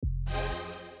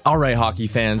All right, hockey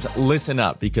fans, listen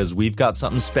up because we've got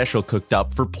something special cooked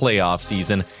up for playoff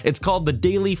season. It's called the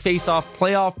Daily Face-Off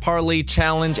Playoff Parlay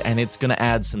Challenge, and it's going to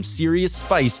add some serious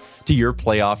spice to your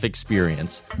playoff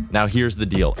experience. Now, here's the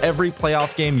deal. Every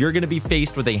playoff game, you're going to be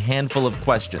faced with a handful of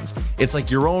questions. It's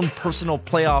like your own personal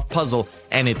playoff puzzle,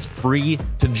 and it's free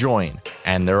to join.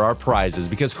 And there are prizes,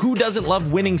 because who doesn't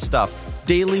love winning stuff?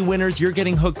 Daily winners, you're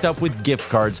getting hooked up with gift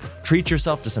cards. Treat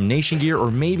yourself to some Nation gear or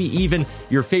maybe even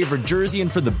your favorite jersey.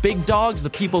 And for the big dogs, the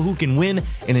people who can win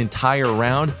an entire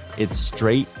round, it's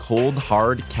straight, cold,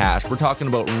 hard cash. We're talking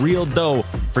about real dough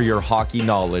for your hockey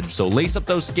knowledge. So lace up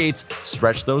those skates,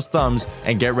 stretch those thumbs,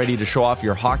 and get ready to show off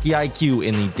your hockey IQ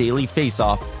in the Daily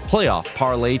Face-Off Playoff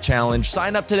Parlay Challenge.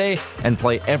 Sign up today and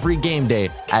play every game day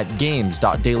at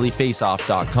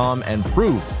games.dailyfaceoff.com and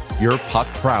prove your puck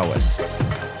prowess.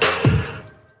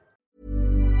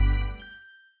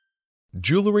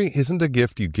 Jewelry isn't a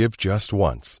gift you give just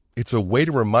once. It's a way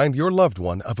to remind your loved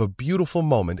one of a beautiful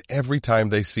moment every time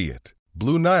they see it.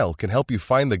 Blue Nile can help you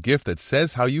find the gift that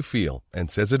says how you feel and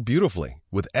says it beautifully,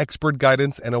 with expert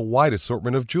guidance and a wide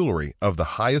assortment of jewelry of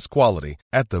the highest quality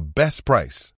at the best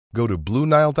price. Go to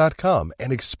BlueNile.com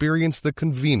and experience the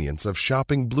convenience of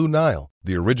shopping Blue Nile,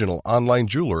 the original online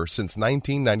jeweler since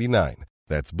 1999.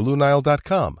 That's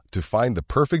BlueNile.com to find the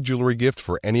perfect jewelry gift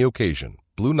for any occasion.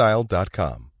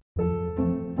 BlueNile.com.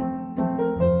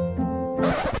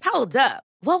 Hold up.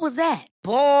 What was that?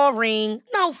 Boring.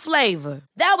 No flavor.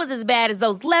 That was as bad as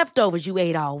those leftovers you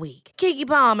ate all week. Keke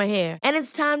Palmer here, and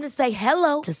it's time to say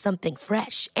hello to something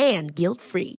fresh and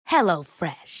guilt-free. Hello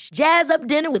Fresh. Jazz up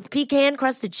dinner with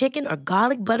pecan-crusted chicken or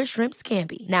garlic butter shrimp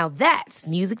scampi. Now that's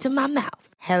music to my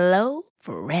mouth. Hello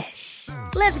Fresh.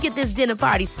 Let's get this dinner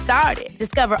party started.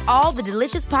 Discover all the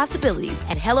delicious possibilities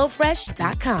at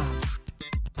hellofresh.com.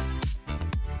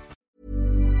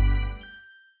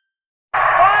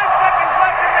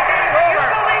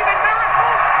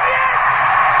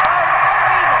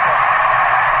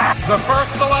 The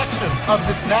first selection of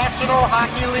the National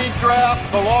Hockey League draft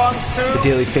belongs to... The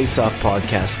Daily Face-Off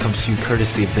podcast comes to you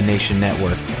courtesy of the Nation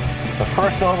Network. The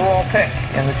first overall pick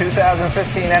in the 2015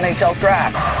 NHL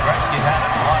draft. Gretzky had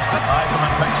it, lost it.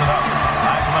 Yzerman picks it up.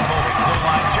 Yzerman moving. Blue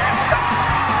line chance.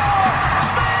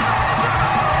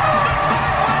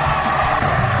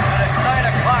 And it's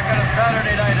 9 o'clock on a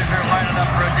Saturday night as they're lining up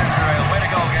for a ginger ale. Way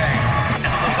to go, gang.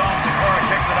 Into the zone. Sikora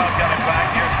kicked it out, got it back.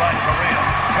 Near side, Correa.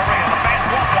 Correa, the fans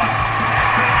want one.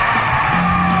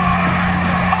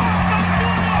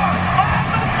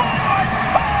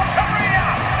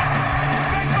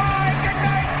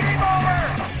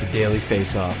 Daily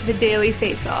Face-Off. The Daily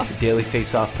Face-Off. The Daily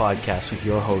Face-Off podcast with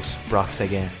your host, Brock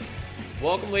Sagan.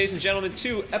 Welcome, ladies and gentlemen,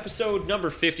 to episode number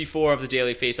 54 of the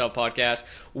Daily Face-Off podcast.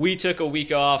 We took a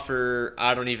week off for,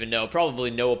 I don't even know,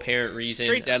 probably no apparent reason.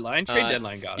 Trade deadline got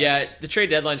us. Yeah, the trade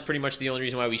deadline's pretty much the only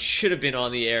reason why we should have been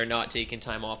on the air, not taking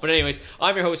time off. But anyways,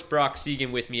 I'm your host, Brock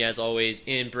Sagan, with me as always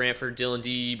in Brantford, Dylan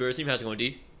D. Bertham. How's it going,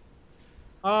 D?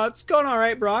 It's going all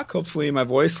right, Brock. Hopefully my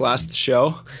voice lasts the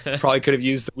show. Probably could have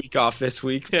used the week off this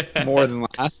week more than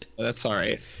last, but that's all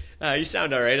right. You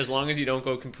sound all right. As long as you don't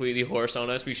go completely hoarse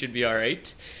on us, we should be all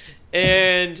right.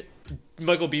 And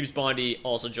Michael Beebs Bondy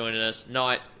also joining us,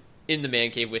 not in the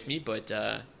man cave with me, but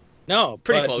no,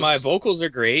 pretty but close. My vocals are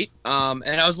great. And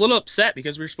I was a little upset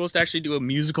because we were supposed to actually do a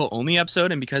musical only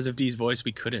episode, and because of Dee's voice,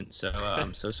 we couldn't. So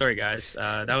I'm so sorry, guys.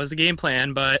 That was the game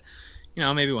plan, but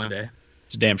maybe one day.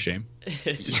 It's a damn shame.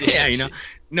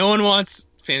 No one wants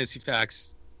fantasy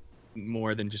facts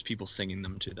more than just people singing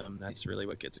them to them. That's really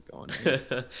what gets it going.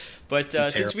 But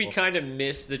since we kind of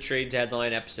missed the trade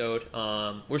deadline episode,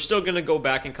 we're still going to go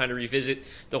back and kind of revisit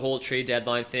the whole trade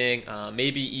deadline thing.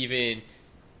 Maybe even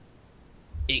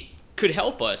it could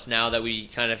help us now that we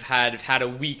kind of had a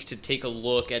week to take a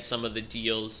look at some of the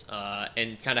deals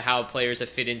and kind of how players have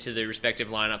fit into their respective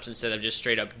lineups instead of just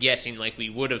straight up guessing like we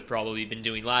would have probably been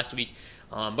doing last week.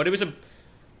 But it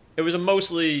was a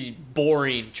mostly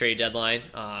boring trade deadline.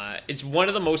 It's one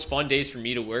of the most fun days for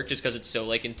me to work just because it's so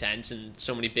intense and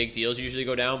so many big deals usually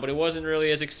go down. But it wasn't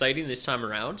really as exciting this time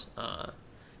around.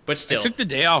 But still, I took the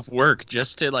day off work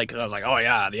just to I was like, oh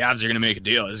yeah, the Avs are gonna make a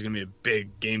deal. This is gonna be a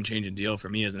big game changing deal for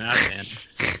me as an Avs fan.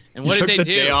 And what did they do?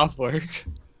 Day off work.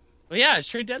 Well, yeah, it's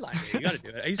trade deadline. You got to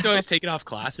do it. I used to always take it off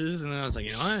classes, and then I was like,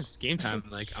 you know what? It's game time.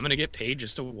 I'm going to get paid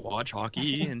just to watch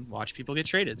hockey and watch people get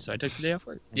traded. So I took the day off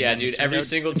work. Yeah, dude. Every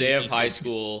single day of high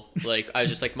school, I was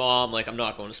just like, Mom, I'm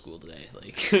not going to school today.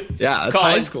 Yeah, it's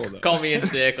high school, though. Call me in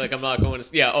sick. I'm not going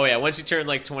to. Yeah, oh yeah. Once you turn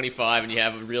 25 and you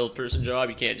have a real person job,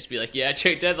 you can't just be like, yeah,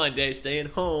 trade deadline day, staying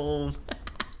home.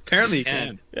 Apparently you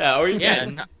can. Yeah, or you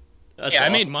can. I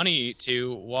made money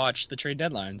to watch the trade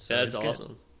deadline. So that's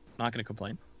awesome. Not going to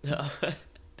complain.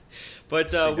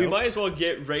 But we might as well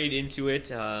get right into it.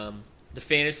 The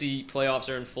fantasy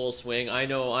playoffs are in full swing. I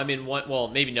know I'm in one. Well,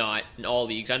 maybe not in all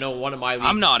leagues. I know one of my leagues.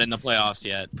 I'm not in the playoffs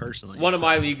yet, personally. One of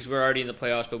my leagues, we're already in the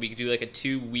playoffs, but we could do like a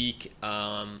 2-week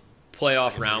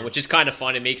playoff round, which is kind of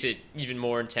fun. It makes it even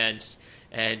more intense.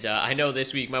 And I know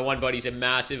this week my one buddy's a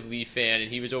massive Leaf fan,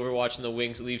 and he was over watching the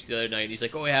Wings Leafs the other night. And he's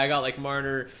like, "Oh yeah, I got like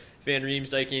Marner, Van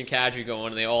Riemsdyk, and Kadri going,"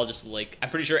 and they all just like, I'm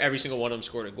pretty sure every single one of them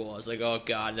scored a goal. I was like, oh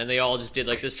god, and then they all just did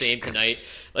like the same tonight.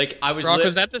 Like I was. Brock,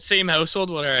 was that the same household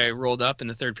where I rolled up in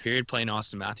the third period playing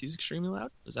Austin Matthews extremely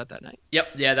loud? Was that night? Yep,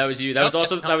 yeah, that was you. That was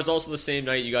also the same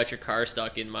night you got your car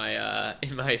stuck in my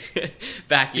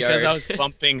backyard because I was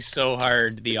bumping so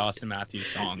hard the Austin Matthews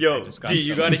song. Yo,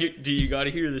 you gotta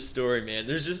hear this story, man.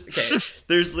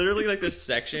 There's literally like this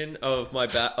section of my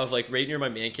of like right near my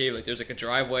man cave. Like there's like a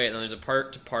driveway and then there's a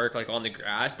part to park like on the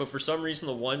grass, but for some reason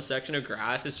the one section of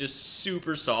grass is just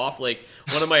super soft. Like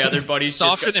one of my other buddies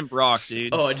softer than Brock,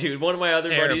 dude. Oh, dude, one of my other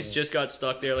buddies just got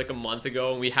stuck there like a month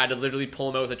ago, and we had to literally pull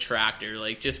him out with a tractor.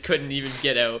 Like just couldn't even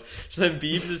get out. So then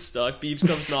Beebs is stuck. Beebs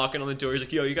comes knocking on the door. He's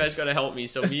like, "Yo, you guys gotta help me."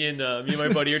 So me and my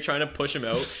buddy are trying to push him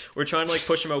out. We're trying to like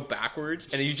push him out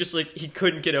backwards, and he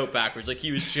couldn't get out backwards. Like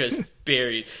he was just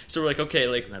buried. So we're like, okay,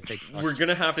 like we're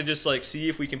gonna have to just like see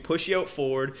if we can push you out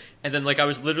forward. And then like I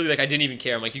was literally like, I didn't even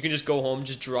care. I'm like, you can just go home,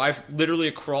 just drive literally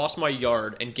across my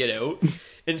yard and get out.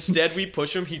 Instead, we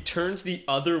push him. He turns the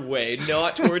other way,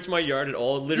 not towards my yard at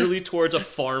all, literally towards a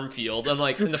farm field. I'm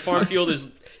like, and the farm field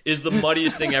is the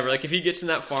muddiest thing ever. Like if he gets in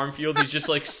that farm field, he's just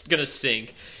like gonna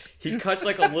sink. He cuts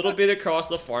like a little bit across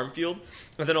the farm field,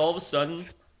 and then all of a sudden,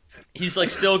 he's like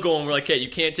still going. We're like, "Hey, you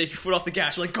can't take your foot off the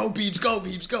gas." We're like, "Go, Beebs, go,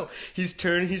 Beebs, go." He's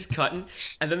turning, he's cutting,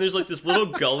 and then there's like this little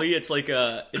gully. It's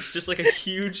just like a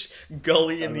huge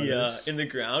gully in the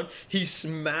ground. He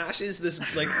smashes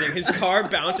this like thing. His car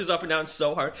bounces up and down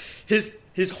so hard.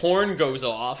 His horn goes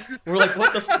off. We're like,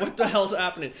 what the hell's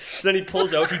happening? So then he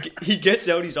pulls out. He gets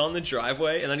out. He's on the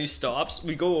driveway, and then he stops.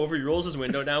 We go over. He rolls his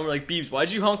window down. We're like, "Beebs, why'd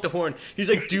you honk the horn?" He's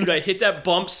like, "Dude, I hit that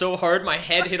bump so hard, my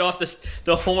head hit off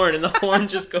the horn, and the horn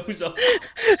just goes off."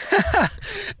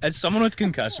 As someone with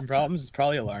concussion problems, it's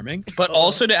probably alarming. But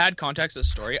also to add context to the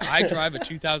story, I drive a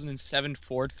 2007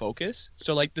 Ford Focus,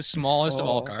 so like the smallest of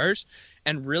all cars.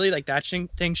 And really, like, that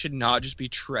thing should not just be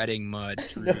treading mud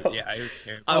through. No. Yeah, it was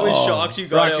terrible. I was shocked you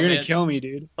got Brock, out, you're gonna kill me,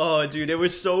 dude. Oh, dude, it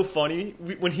was so funny.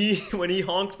 When he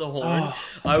honked the horn,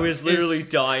 I was literally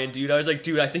dying, dude. I was like,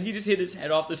 dude, I think he just hit his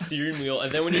head off the steering wheel.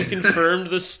 And then when he confirmed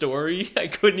the story, I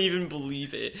couldn't even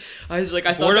believe it. I was like,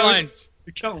 I thought borderline.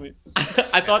 You're killing me.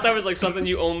 I thought that was like something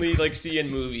you only like see in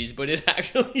movies, but it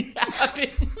actually happened.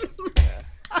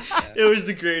 It was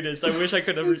the greatest. I wish I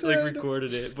could have like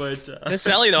recorded it, but the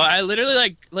Sally though, I literally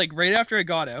like right after I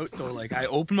got out though, like I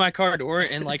opened my car door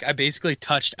and like I basically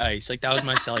touched ice. Like that was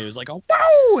my Sally. It was like, "Oh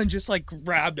wow!" and just like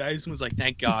grabbed ice and was like,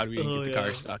 "Thank God we didn't get the car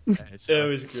stuck." So, it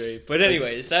was great. But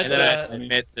anyways, that's I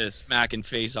admit to smacking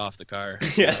face off the car.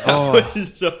 Yeah, that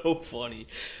was so funny.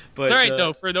 But it's all right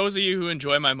though. For those of you who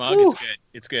enjoy my mug, it's good.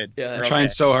 It's good. Yeah, I'm trying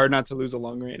so hard not to lose a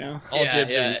lung right now. All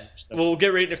jibs are. So. Well, we'll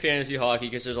get right into fantasy hockey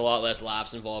because there's a lot less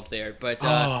laughs involved there. But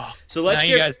so let's now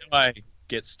you guys know I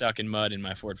get stuck in mud in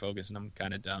my Ford Focus, and I'm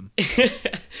kind of dumb.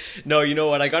 No, you know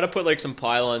what? I got to put like some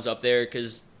pylons up there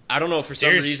because I don't know, for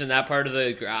some reason that part of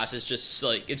the grass is just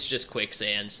like it's just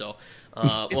quicksand. So.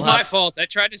 It's my fault. I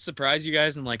tried to surprise you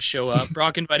guys and like show up.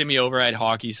 Brock invited me over. I had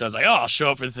hockey, so I was like, "Oh, I'll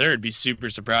show up for the third. It'd be super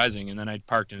surprising." And then I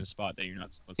parked in a spot that you're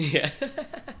not supposed to. Yeah,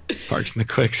 parked in the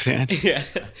quicksand. Yeah,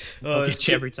 I'll get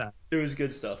you every time. It was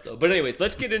good stuff though. But anyways,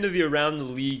 let's get into the around the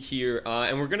league here,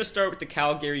 and we're gonna start with the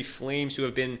Calgary Flames, who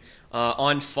have been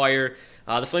on fire.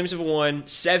 The Flames have won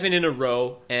 7 in a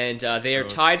row, and they are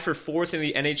tied for 4th in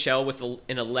the NHL with an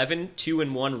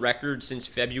 11-2-1 record since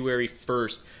February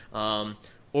 1st.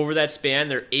 Over that span,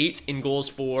 they're 8th in goals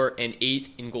for and 8th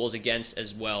in goals against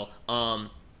as well.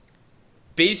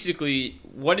 Basically,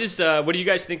 what do you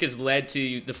guys think has led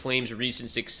to the Flames' recent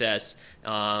success?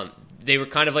 They were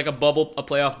kind of like a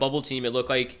playoff bubble team, it looked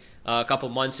like a couple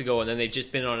months ago, and then they've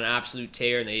just been on an absolute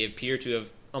tear, and they appear to have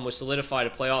almost solidified a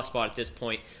playoff spot at this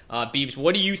point. Beebs,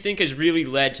 what do you think has really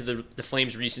led to the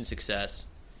Flames' recent success?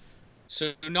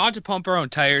 So not to pump our own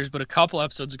tires, but a couple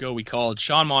episodes ago we called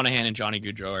Sean Monahan and Johnny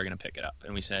Gaudreau are going to pick it up.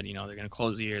 And we said, they're going to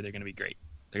close the year. They're going to be great.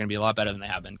 They're going to be a lot better than they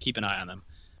have been. Keep an eye on them.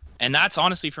 And that's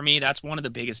honestly, for me, that's one of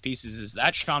the biggest pieces is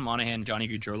that Sean Monahan, Johnny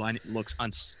Gaudreau line looks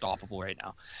unstoppable right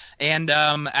now. And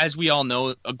as we all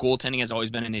know, goaltending has always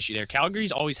been an issue there.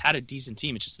 Calgary's always had a decent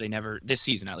team. It's just they never, this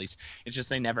season at least, it's just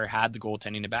they never had the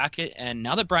goaltending to back it. And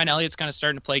now that Brian Elliott's kind of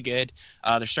starting to play good,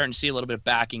 they're starting to see a little bit of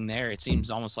backing there. It seems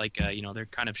almost like, they're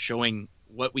kind of showing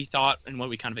what we thought and what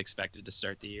we kind of expected to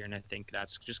start the year, and I think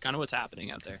that's just kind of what's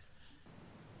happening out there.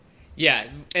 Yeah,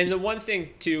 and the one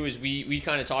thing, too, is we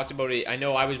kind of talked about it. I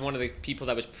know I was one of the people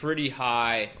that was pretty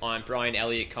high on Brian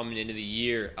Elliott coming into the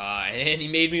year, and he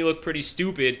made me look pretty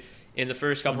stupid in the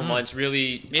first couple months.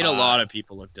 Really made a lot of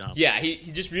people look dumb. Yeah, he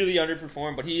just really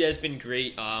underperformed, but he has been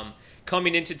great.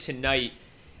 Coming into tonight,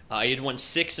 he had won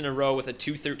 6 in a row with a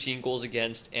 213 goals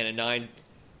against and a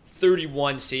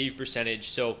 931 save percentage.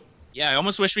 So yeah, I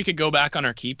almost wish we could go back on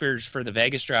our keepers for the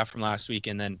Vegas draft from last week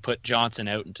and then put Johnson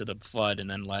out into the flood and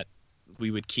then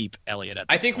we would keep Elliott at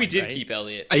this I think point, we did right? keep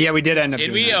Elliott. Yeah, we did end up Did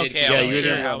doing we? that. Okay, Yeah, I you wasn't did.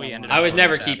 sure how we ended I up was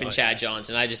never that, keeping but- Chad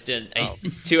Johnson. I just didn't.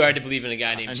 It's too hard to believe in a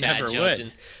guy named I Chad never Johnson.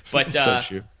 would. But So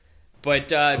true.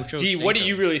 But Ocho D, what do Cinco.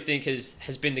 you really think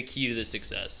has been the key to the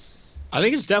success? I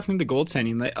think it's definitely the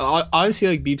goaltending. Like, obviously,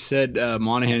 like Beep said,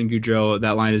 Monahan and Goudreau,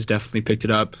 that line has definitely picked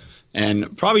it up.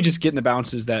 And probably just getting the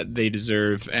bounces that they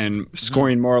deserve and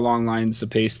scoring more along lines of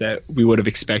pace that we would have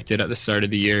expected at the start of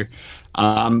the year.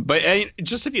 But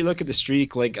just if you look at the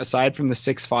streak, like aside from the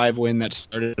 6-5 win that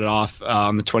started it off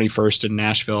on the 21st in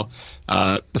Nashville,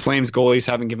 the Flames goalies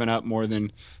haven't given up more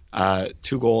than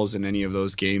 2 goals in any of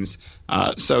those games.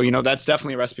 So, that's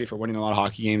definitely a recipe for winning a lot of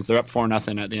hockey games. They're up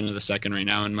 4-0 at the end of the second right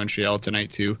now in Montreal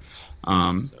tonight too.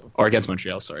 Or against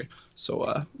Montreal, sorry.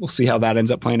 So we'll see how that ends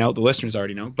up playing out. The listeners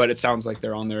already know, but it sounds like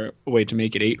they're on their way to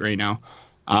make it 8 right now.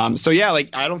 So yeah, like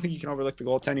I don't think you can overlook the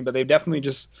goaltending, but they've definitely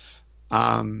just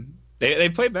they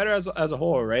play better as a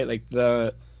whole, right? Like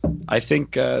I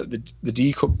think the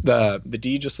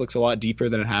D just looks a lot deeper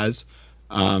than it has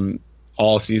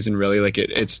all season, really. Like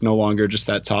it's no longer just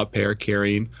that top pair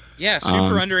carrying. Yeah,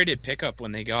 super underrated pickup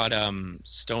when they got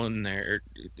Stone there.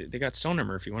 They got Stone or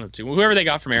Murphy, one of the two. Whoever they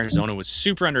got from Arizona was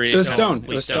super underrated. It was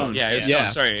Stone. Yeah, it was Yeah.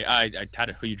 Stone. Sorry, I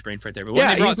had a huge brain fart there. But when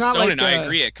they brought he's not Stone like in, I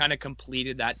agree. It kind of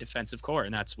completed that defensive core,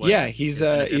 and that's what. Yeah, he's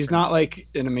not like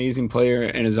an amazing player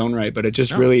in his own right, but it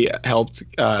just really helped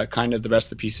kind of the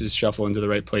rest of the pieces shuffle into the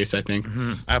right place, I think.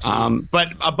 Absolutely.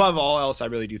 But above all else, I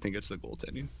really do think it's the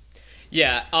goaltending.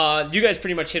 Yeah, you guys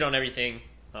pretty much hit on everything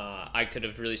I could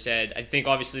have really said. I think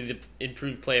obviously the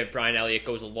improved play of Brian Elliott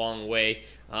goes a long way.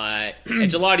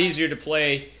 It's a lot easier to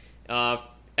play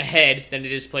ahead than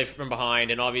it is to play from behind,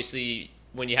 and obviously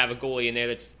when you have a goalie in there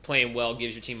that's playing well,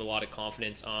 gives your team a lot of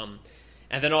confidence.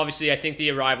 And then obviously I think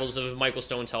the arrivals of Michael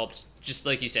Stone's helped, just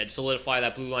like you said, solidify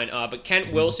that blue line. But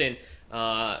Kent Wilson,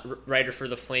 writer for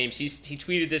the Flames, he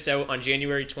tweeted this out on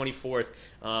January 24th.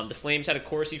 The Flames had a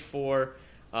Corsi for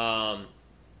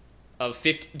of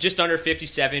just under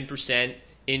 57%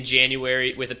 in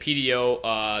January, with a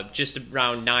PDO just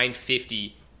around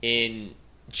 950 in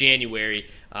January,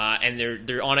 and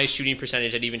their on ice shooting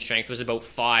percentage at even strength was about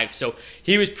 5. So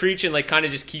he was preaching like kind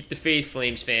of just keep the faith,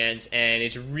 Flames fans, and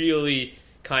it's really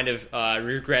kind of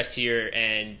regressed here,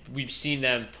 and we've seen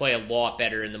them play a lot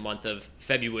better in the month of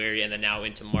February and then now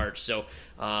into March. So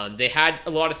they had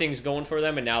a lot of things going for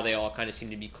them, and now they all kind of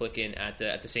seem to be clicking at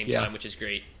the same time, which is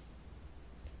great.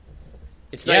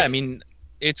 It's nice. I mean,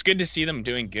 it's good to see them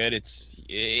doing good.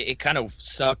 It kind of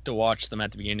sucked to watch them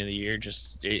at the beginning of the year.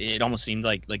 Just it almost seemed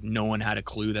like no one had a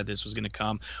clue that this was going to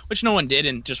come, which no one did.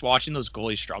 And just watching those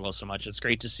goalies struggle so much, it's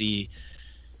great to see,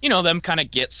 them kind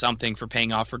of get something for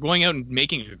paying off, for going out and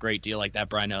making a great deal like that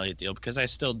Brian Elliott deal. Because I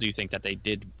still do think that they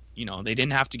did. They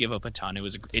didn't have to give up a ton.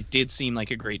 It did seem like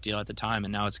a great deal at the time,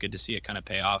 and now it's good to see it kind of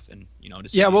pay off. And to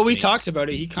see we talked about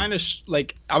it. He kind of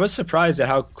I was surprised at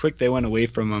how quick they went away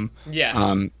from him.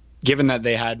 Yeah. Given that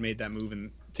they had made that move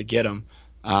to get him.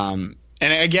 And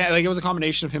again, like it was a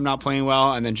combination of him not playing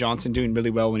well and then Johnson doing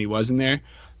really well when he was in there.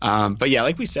 But yeah,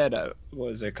 like we said,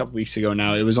 was a couple weeks ago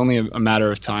now, it was only a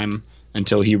matter of time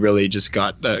until he really just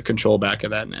got the control back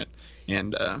of that net.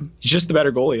 And he's just the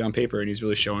better goalie on paper, and he's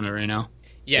really showing it right now.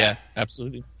 Yeah,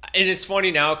 absolutely. And it's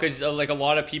funny now because like a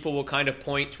lot of people will kind of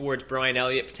point towards Brian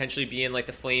Elliott potentially being like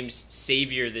the Flames'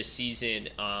 savior this season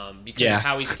because of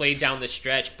how he's played down the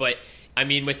stretch. But I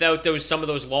mean, without some of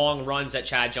those long runs that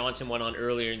Chad Johnson went on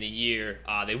earlier in the year,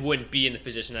 they wouldn't be in the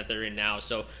position that they're in now.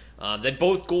 So that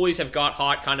both goalies have got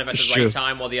hot kind of at the right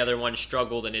time while the other one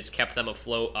struggled, and it's kept them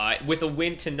afloat. With a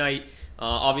win tonight,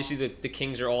 obviously the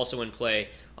Kings are also in play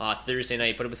Thursday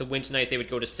night, but with a win tonight, they would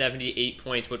go to 78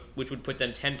 points, which would put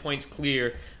them 10 points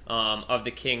clear of the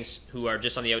Kings, who are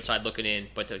just on the outside looking in.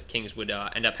 But the Kings would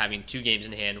end up having 2 games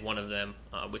in hand, one of them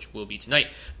which will be tonight.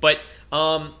 But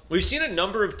we've seen a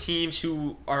number of teams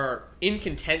who are in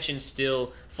contention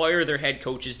still fire their head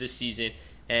coaches this season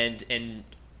and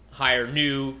hire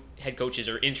new head coaches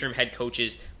or interim head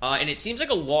coaches. And it seems like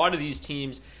a lot of these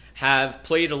teams have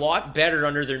played a lot better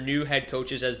under their new head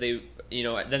coaches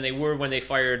than they were when they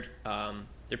fired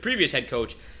their previous head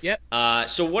coach. Yep.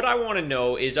 So what I want to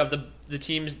know is of the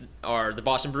teams are the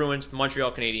Boston Bruins, the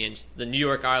Montreal Canadiens, the New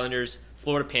York Islanders,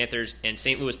 Florida Panthers, and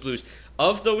St. Louis Blues.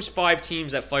 Of those 5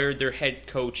 teams that fired their head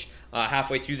coach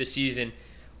halfway through the season,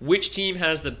 which team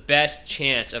has the best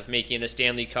chance of making a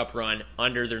Stanley Cup run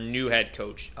under their new head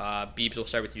coach? Beebs, we'll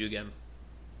start with you again.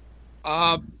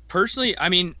 Personally, I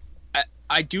mean,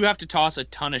 I do have to toss a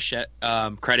ton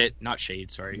of credit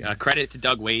to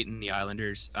Doug Weight and the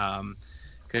Islanders.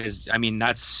 Because, I mean,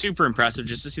 that's super impressive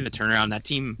just to see the turnaround. That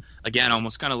team, again,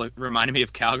 almost kind of reminded me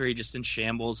of Calgary, just in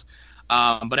shambles.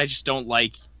 But I just don't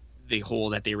like the hole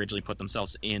that they originally put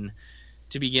themselves in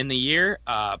to begin the year.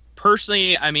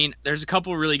 Personally, I mean, there's a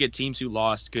couple of really good teams who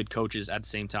lost good coaches at the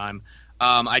same time.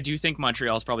 I do think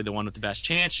Montreal is probably the one with the best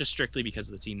chance, just strictly because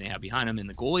of the team they have behind them and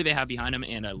the goalie they have behind them.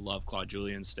 And I love Claude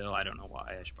Julien still. I don't know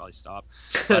why. I should probably stop.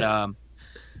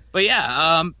 But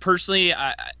yeah, personally,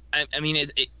 I mean,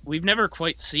 we've never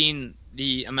quite seen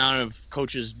the amount of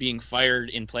coaches being fired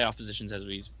in playoff positions as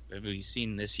we've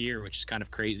seen this year, which is kind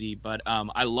of crazy. But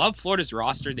I love Florida's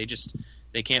roster.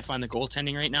 They can't find the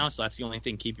goaltending right now, so that's the only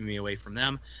thing keeping me away from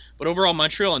them. But overall,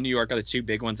 Montreal and New York are the 2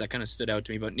 big ones that kind of stood out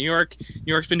to me. But New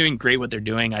York's been doing great what they're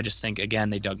doing. I just think, again,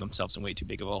 they dug themselves in way too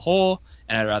big of a hole,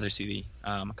 and I'd rather see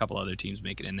a couple other teams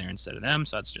make it in there instead of them.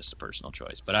 So that's just a personal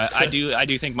choice. But I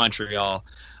do think Montreal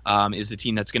is the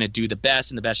team that's going to do the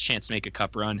best and the best chance to make a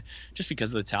cup run just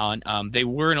because of the talent. They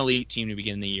were an elite team to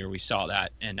begin the year. We saw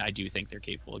that, and I do think they're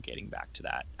capable of getting back to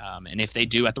that. And if they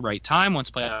do at the right time, once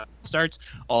playoff starts,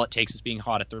 all it takes is being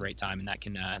hot at the right time, and that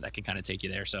can kind of take you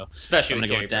there. So especially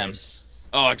with Carey Price.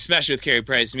 Oh, especially with Carey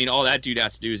Price. I mean, all that dude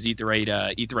has to do is eat the right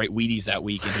Wheaties that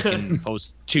week, and he can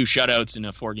post 2 shutouts in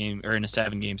a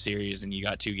 7-game series, and you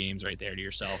got 2 games right there to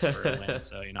yourself for a win.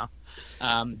 So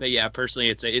but yeah, personally,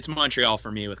 it's Montreal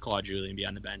for me with Claude Julien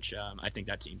behind the bench. I think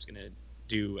that team's gonna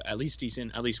do at least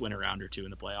decent, at least win a round or 2 in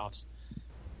the playoffs.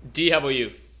 D, how about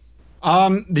you?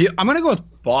 I'm going to go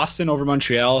with Boston over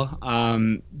Montreal.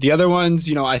 The other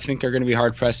ones, I think are going to be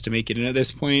hard pressed to make it in at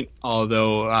this point.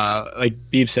 Although, like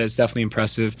Beeb says, definitely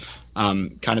impressive.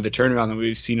 Kind of the turnaround that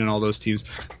we've seen in all those teams.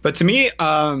 But to me,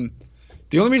 the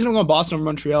only reason I'm going Boston over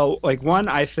Montreal,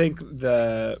 I think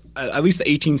at least the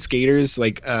 18 skaters,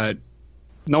 no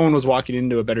one was walking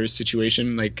into a better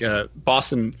situation.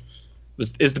 Boston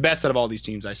is the best out of all these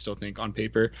teams, I still think, on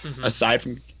paper, aside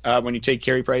from when you take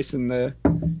Carey Price into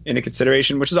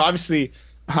consideration, which is obviously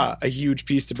a huge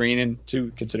piece to bring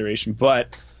into consideration. But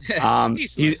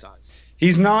he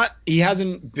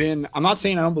hasn't been, I'm not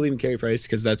saying I don't believe in Carey Price,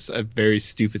 because that's a very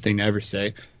stupid thing to ever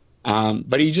say.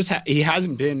 But he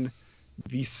hasn't been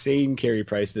the same Carey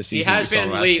Price this season. He has been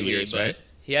lately, right?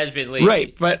 He has been lately.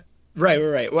 Right, but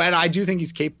right. Well, and I do think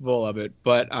he's capable of it,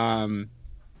 but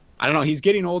I don't know. He's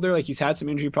getting older. He's had some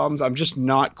injury problems. I'm just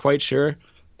not quite sure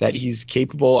that he's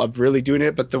capable of really doing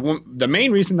it. But the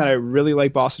main reason that I really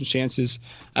like Boston's chances,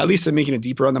 at least of making it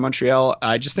deeper on the Montreal,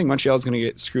 I just think Montreal is going to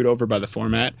get screwed over by the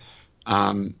format,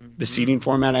 the seeding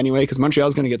format anyway, because Montreal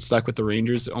is going to get stuck with the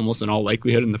Rangers almost in all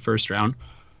likelihood in the first round,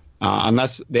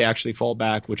 unless they actually fall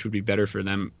back, which would be better for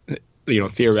them,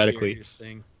 theoretically,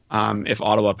 if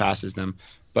Ottawa passes them.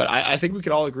 But I think we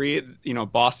could all agree,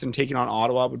 Boston taking on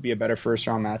Ottawa would be a better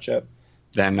first-round matchup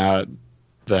than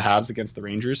the Habs against the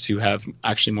Rangers, who have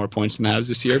actually more points than the Habs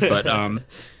this year. But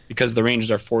because the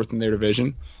Rangers are 4th in their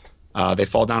division, they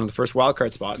fall down to the first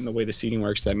wildcard spot. And the way the seeding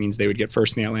works, that means they would get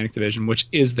first in the Atlantic Division, which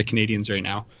is the Canadiens right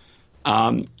now.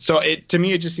 So to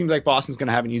me, it just seems like Boston's going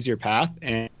to have an easier path.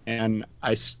 And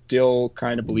I still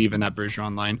kind of believe in that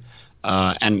Bergeron line.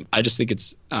 And I just think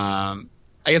it's, I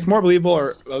guess, more believable,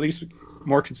 or at least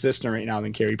more consistent right now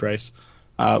than Carey Price,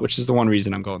 which is the one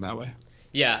reason I'm going that way.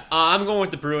 Yeah, I'm going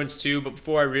with the Bruins too, but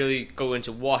before I really go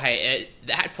into why,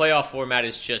 that playoff format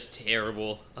is just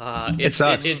terrible. It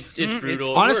sucks. It's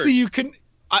brutal. Honestly,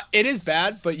 it is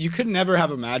bad, but you could never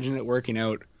have imagined it working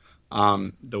out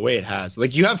the way it has.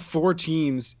 You have 4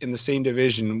 teams in the same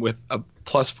division with a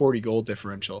plus 40 goal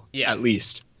differential, at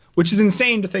least. Which is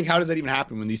insane to think. How does that even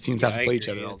happen when these teams have to play each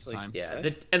other all the time? Yeah,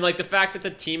 and the fact that the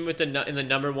team with in the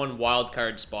number 1 wild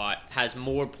card spot has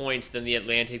more points than the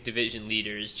Atlantic Division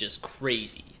leader is just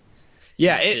crazy.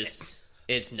 Yeah, it's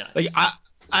nuts.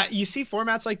 You see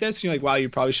formats like this, and you're like, wow, you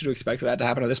probably should have expected that to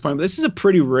happen at this point. But this is a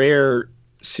pretty rare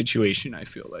situation, I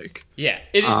feel like. Yeah,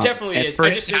 it definitely is. I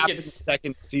just think it's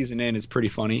second season in is pretty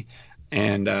funny,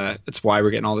 and that's why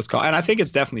we're getting all this call. And I think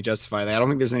it's definitely justified. I don't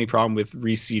think there's any problem with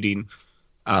reseeding.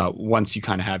 Once you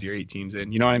kind of have your 8 teams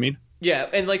in, you know what I mean? Yeah,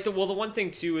 and the one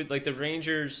thing too, the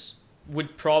Rangers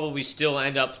would probably still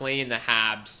end up playing the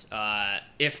Habs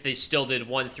if they still did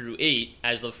 1 through 8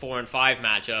 as the 4 and 5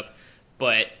 matchup,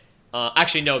 but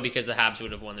Actually, no, because the Habs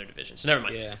would have won their division, so never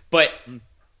mind. Yeah. But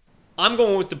I'm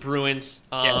going with the Bruins.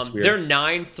 That's weird. They're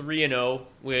 9-3-0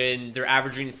 when they're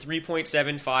averaging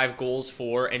 3.75 goals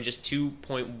for and just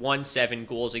 2.17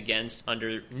 goals against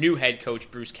under new head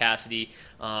coach Bruce Cassidy.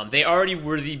 They already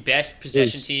were the best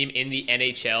possession team in the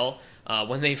NHL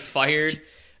when they fired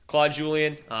Claude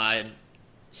Julien.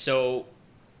 So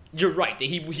you're right.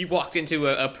 He walked into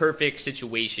a perfect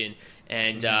situation.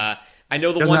 And I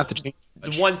know the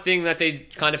one thing that they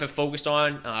kind of have focused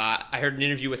on, I heard an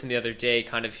interview with him the other day,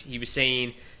 he was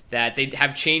saying that they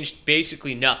have changed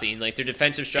basically nothing. Like, their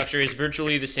defensive structure is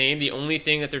virtually the same. The only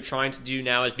thing that they're trying to do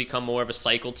now is become more of a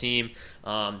cycle team.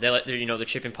 They're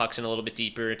chipping pucks in a little bit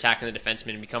deeper, attacking the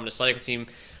defensemen, and becoming a cycle team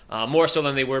more so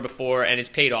than they were before, and it's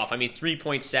paid off. I mean,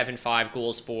 3.75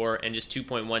 goals for and just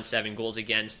 2.17 goals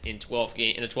against in a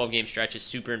 12-game stretch is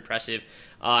super impressive.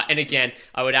 And again,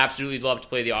 I would absolutely love to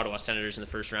play the Ottawa Senators in the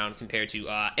first round compared to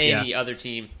any other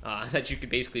team that you could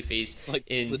basically face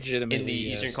in the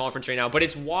Eastern Conference right now. But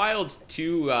it's wild,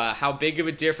 too, how big of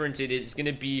a difference it is going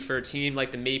to be for a team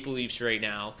like the Maple Leafs right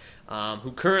now,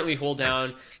 who currently hold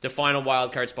down the final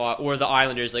wildcard spot, or the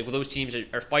Islanders. Like, those teams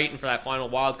are fighting for that final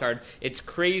wildcard. It's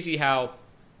crazy how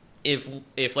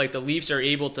if like the Leafs are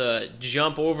able to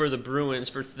jump over the Bruins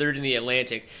for third in the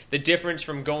Atlantic, the difference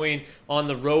from going on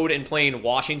the road and playing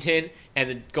Washington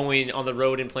and going on the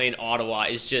road and playing Ottawa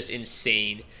is just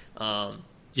insane. I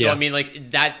mean,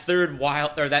 like, that third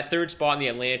spot in the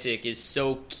Atlantic is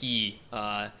so key.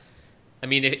 I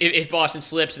mean, if Boston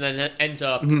slips and then ends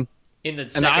up in the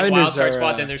second wildcard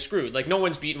spot, then they're screwed. Like, no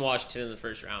one's beaten Washington in the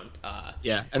first round.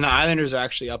 And the Islanders are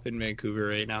actually up in Vancouver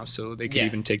right now, so they could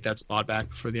even take that spot back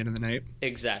before the end of the night.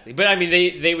 Exactly. But, I mean,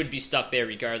 they would be stuck there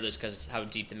regardless because how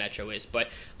deep the Metro is. But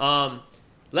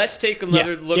let's take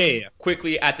another look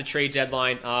quickly at the trade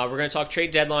deadline. We're going to talk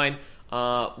trade deadline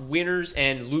winners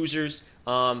and losers.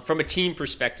 From a team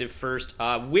perspective first,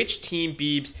 which team,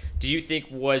 Beebs, do you think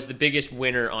was the biggest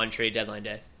winner on trade deadline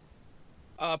day?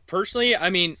 Personally, I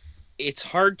mean, it's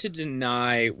hard to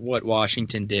deny what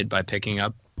Washington did by picking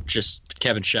up just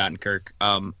Kevin Shattenkirk.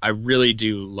 I really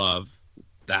do love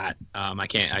that. I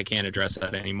can't address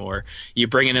that anymore. You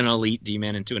bring in an elite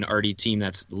D-man into an RD team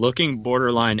that's looking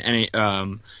borderline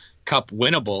cup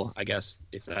winnable, I guess,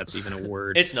 if that's even a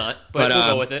word. It's not, but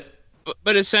we'll go with it.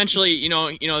 But essentially, you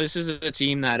know, this is a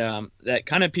team that that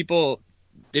kind of people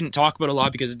didn't talk about a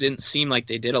lot because it didn't seem like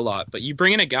they did a lot. But you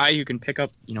bring in a guy who can pick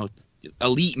up,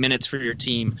 elite minutes for your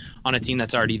team on a team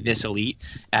that's already this elite,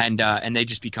 and they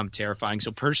just become terrifying.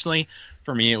 So personally,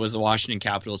 for me, it was the Washington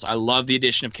Capitals. I love the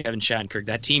addition of Kevin Shattenkirk.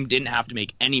 That team didn't have to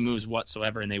make any moves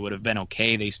whatsoever, and they would have been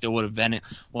okay. They still would have been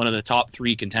one of the top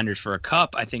 3 contenders for a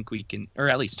cup. I think we can, or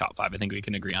at least top 5. I think we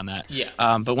can agree on that. Yeah.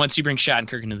 But once you bring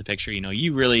Shattenkirk into the picture,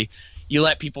 you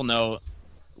let people know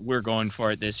we're going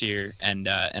for it this year, and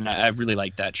I really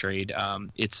like that trade.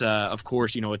 It's of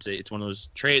course, it's one of those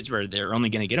trades where they're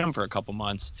only going to get him for a couple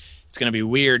months. It's going to be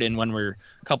weird, and when we're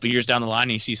a couple years down the line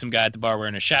and you see some guy at the bar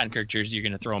wearing a Shattenkirk jersey, you're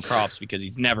going to throw him props because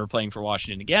he's never playing for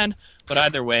Washington again. But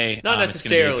either way, not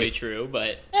necessarily true,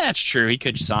 but it's true. He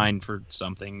could sign for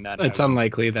something that it's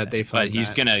unlikely that they find. But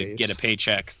he's going to get a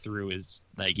paycheck through his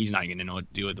he's not going to know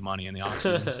what to do with the money in the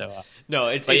offseason. So no,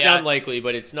 it's unlikely,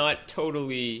 but it's not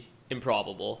totally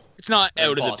improbable. It's not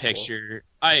out of the picture.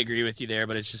 I agree with you there,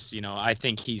 but it's just, I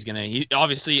think he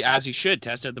obviously, as he should,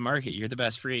 test out the market. You're the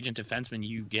best free agent defenseman.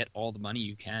 You get all the money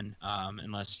you can,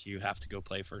 unless you have to go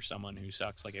play for someone who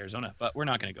sucks like Arizona. But we're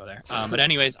not going to go there. But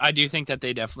anyways, I do think that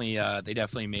they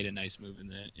definitely made a nice move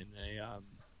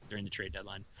during the trade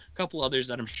deadline. A couple others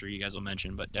that I'm sure you guys will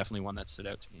mention, but definitely one that stood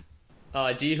out to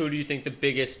me. D, who do you think the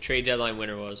biggest trade deadline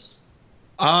winner was?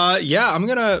 I'm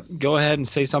going to go ahead and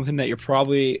say something that you're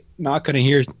probably not going to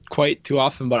hear quite too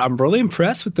often, but I'm really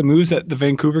impressed with the moves that the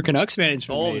Vancouver Canucks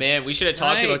management made. Man, we should have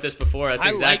talked about this before. That's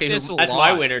exactly that's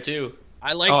my winner, too.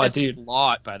 I like this a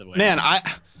lot, by the way. Man,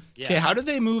 okay, how did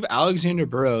they move Alexander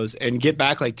Burrows and get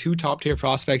back like 2 top-tier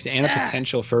prospects and a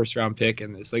potential first-round pick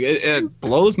in this? Like, it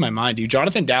blows my mind, dude.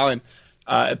 Jonathan Dallin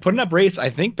putting up rates,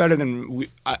 I think, better than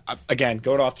again,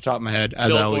 going off the top of my head,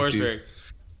 as I always Forsberg.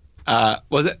 Do.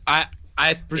 Was it?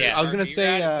 I was gonna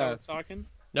say.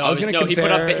 No,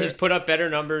 he's put up better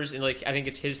numbers in I think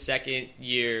it's his second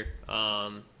year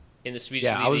in the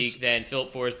Swedish League than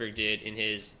Philip Forsberg did in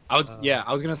his. I was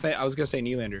gonna say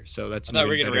Nylander. So that's. I thought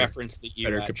we were gonna reference the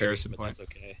better comparison point.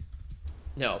 That's okay.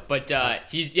 No, but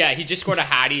he just scored a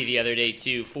Hattie the other day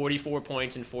too. 44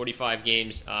 points in 45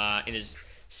 games in his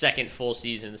second full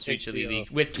season in the Swedish League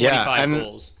with 25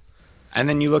 goals. And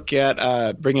then you look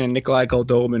at bringing in Nikolai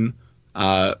Goldobin.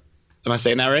 Am I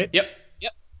saying that right? Yep.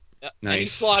 Nice. Nice. And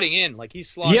he's slotting in. Like,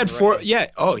 he's slotting He had four. in. Yeah.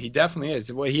 Oh, he definitely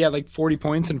is. Well, he had like 40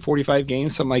 points in 45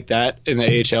 games, something like that, in the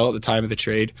AHL at the time of the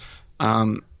trade.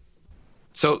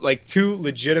 So like two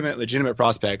legitimate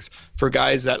prospects for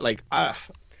guys that like I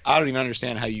don't even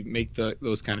understand how you make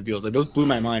those kind of deals. Like, those blew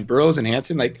my mind. Burroughs and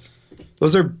Hansen, like,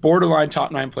 those are borderline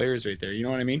top 9 players right there. You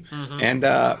know what I mean? Mm-hmm. And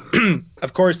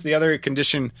of course, the other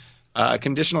conditional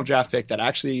draft pick that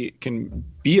actually can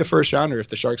be a first rounder if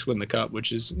the Sharks win the Cup,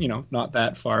 which is, you know, not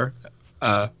that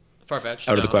far-fetched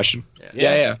out of the question.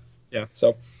 Yeah.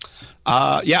 So,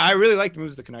 I really like the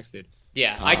moves the Canucks did.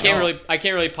 Yeah, I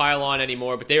can't really pile on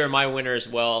anymore, but they were my winner as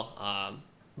well.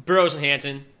 Burroughs and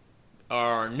Hansen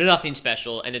are nothing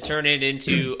special, and to turn it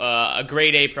into a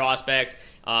grade A prospect,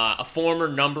 a former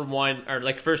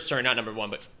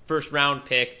first round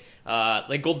pick.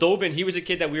 Like Goldobin, he was a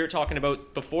kid that we were talking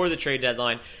about before the trade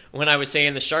deadline when I was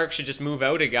saying the Sharks should just move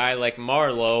out a guy like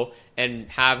Marleau and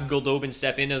have Goldobin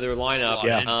step into their lineup.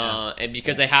 And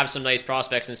because they have some nice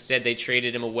prospects, instead they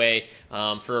traded him away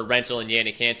for a rental in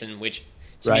Jannik Hansen, which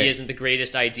to me isn't the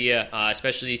greatest idea,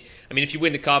 especially, I mean, if you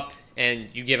win the Cup and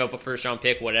you give up a first round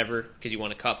pick, whatever, because you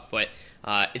won a Cup, but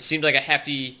it seemed like a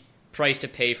hefty price to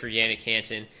pay for Jannik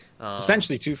Hansen.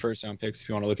 Essentially 2 first-round picks if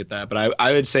you want to look at that, but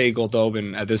I would say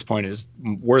Goldobin at this point is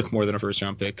worth more than a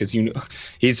first-round pick because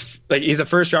he's a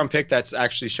first-round pick that's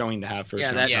actually showing to have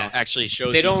first-round. That actually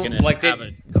shows they he's going to have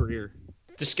a career.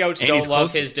 The scouts don't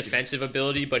love his defensive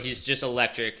ability, but he's just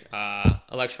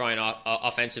electrifying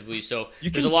offensively. So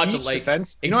there's a lot to like.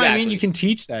 Defense. You know what I mean? You can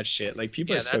teach that shit. Like,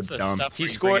 people are so dumb. He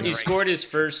scored his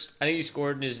first. I think he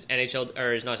scored in his NHL,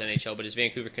 or his not his NHL, but his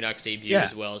Vancouver Canucks debut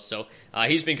as well. So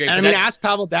he's been great. And ask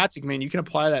Pavel Datsyuk, man. You can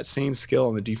apply that same skill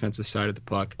on the defensive side of the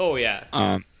puck. Oh yeah.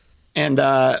 So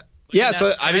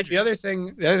I mean, the other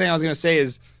thing I was gonna say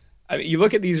is, I mean, you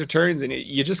look at these returns and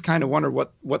you just kind of wonder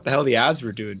what the hell the Avs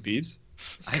were doing, Beebs.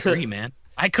 I agree, man.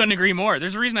 I couldn't agree more.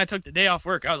 There's a reason I took the day off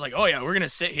work. I was like, oh, yeah, we're going to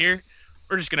sit here.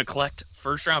 We're just going to collect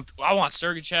first-round. I want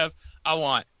Sergachev. I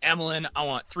want Emelin. I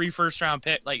want 3 first-round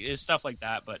picks. Like, it's stuff like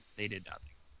that, but they did nothing.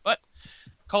 But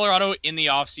Colorado in the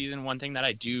offseason, one thing that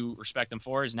I do respect them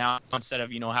for is now instead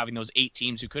of, having those 8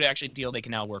 teams who could actually deal, they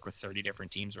can now work with 30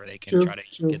 different teams where they can try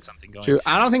to get something going. True.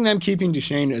 I don't think them keeping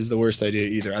Duchesne is the worst idea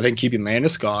either. I think keeping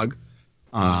Landeskog,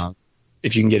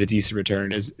 if you can get a decent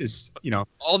return, is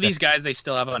all these guys they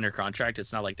still have under contract.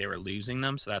 It's not like they were losing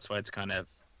them, so that's why it's kind of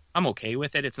I'm okay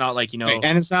with it. It's not like and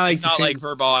it's not like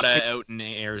Verbata out in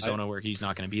Arizona where he's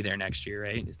not going to be there next year,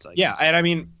 right? It's like and I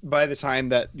mean by the time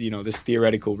that this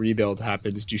theoretical rebuild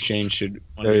happens, Duchesne should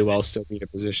very well still be in a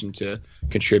position to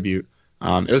contribute.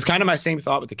 It was kind of my same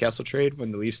thought with the Kessel trade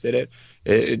when the Leafs did it.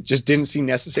 It just didn't seem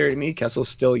necessary to me. Kessel's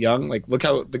still young. Like, look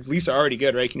how the Leafs are already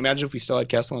good, right? Can you imagine if we still had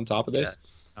Kessel on top of this? Yeah.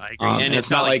 I agree. And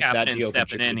it's not like that deal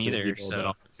stepping in either.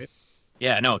 So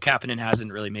Kapanen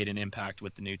hasn't really made an impact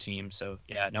with the new team. So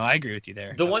I agree with you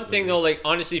there. The one thing though, like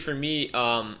honestly for me,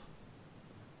 I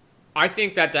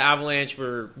think that the Avalanche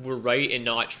were right in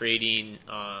not trading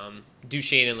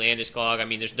Duchesne and Landeskog. I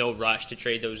mean, there's no rush to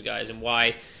trade those guys, and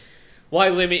why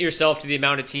limit yourself to the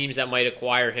amount of teams that might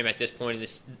acquire him at this point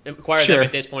them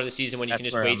at this point of the season when you can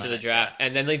just wait to the draft?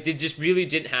 And then like they just really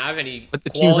didn't have any. But the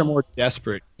teams are more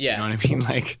desperate. Yeah, you know what I mean.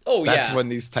 Like, that's when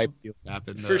these type of deals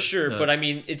happen. For sure, but I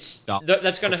mean,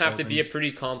 that's going to have to be a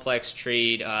pretty complex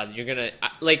trade. You're gonna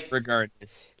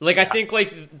regardless. Like I think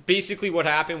like basically what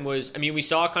happened was, I mean, we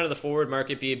saw kind of the forward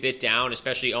market be a bit down,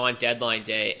 especially on deadline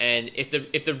day. And if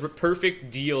the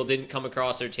perfect deal didn't come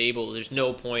across their table, there's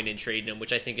no point in trading them,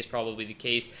 which I think is probably the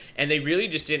case. And they really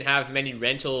just didn't have many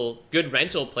good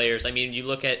rental players. I mean, you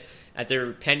look at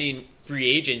their pending free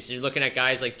agents, and you're looking at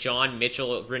guys like John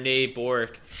Mitchell, Rene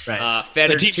Bourque,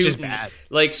 Fedor Tootin.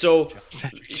 Like, so,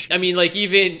 I mean, like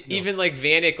even like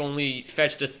Vanek only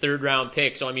fetched a 3rd round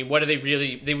pick. So I mean, what are they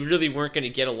really weren't going to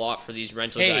get a lot for these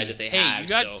rental guys that they have. You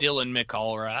got Dylan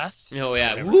McIlrath. Oh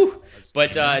yeah, woo!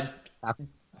 But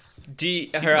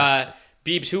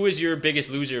Beebs, who was your biggest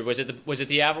loser? Was it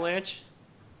the Avalanche?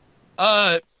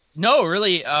 No,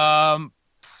 really.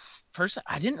 Personally,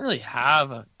 I didn't really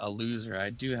have a loser. I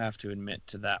do have to admit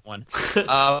to that one.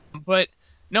 But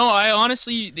no, I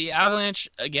honestly, the Avalanche,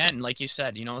 again, like you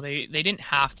said, they didn't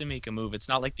have to make a move. It's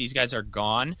not like these guys are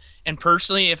gone. And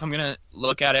personally, if I'm going to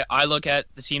look at it, I look at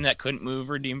the team that couldn't move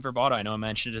Radim Verbata. I know I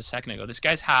mentioned it a second ago. This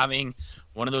guy's having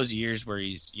one of those years where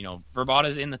he's,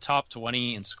 Verbata's in the top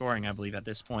 20 in scoring, I believe, at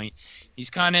this point. He's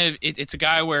kind of, it's a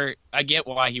guy where I get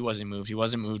why he wasn't moved. He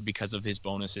wasn't moved because of his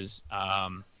bonuses,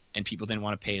 and people didn't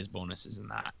want to pay his bonuses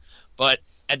and that. But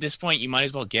at this point, you might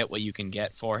as well get what you can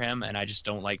get for him, and I just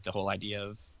don't like the whole idea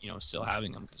of, still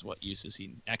having him, because what use is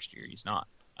he next year? He's not.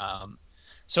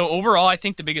 So overall, I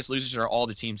think the biggest losers are all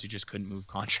the teams who just couldn't move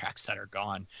contracts that are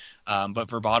gone. But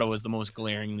Vrbata was the most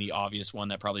glaringly obvious one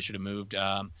that probably should have moved.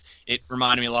 It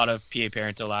reminded me a lot of P.A.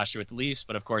 Parento last year with the Leafs,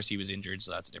 but of course he was injured,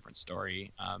 so that's a different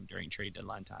story during trade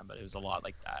deadline time. But it was a lot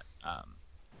like that.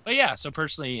 But yeah, so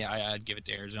personally, I'd give it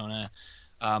to Arizona.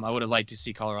 I would have liked to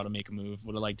see Colorado make a move.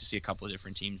 Would have liked to see a couple of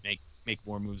different teams make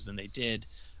more moves than they did.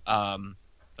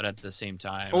 But at the same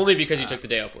time, only because you took the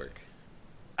day off work.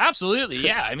 Absolutely,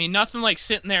 yeah. I mean, nothing like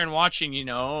sitting there and watching,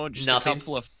 just nothing. A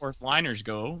couple of fourth liners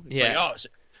go. It's like, oh,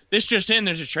 this just in,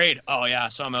 there's a trade. Oh yeah,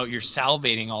 so I'm out. You're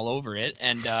salivating all over it,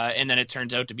 and then it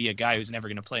turns out to be a guy who's never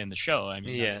going to play in the show. I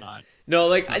mean, that's not. No,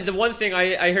 the one thing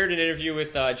I heard an interview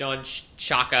with John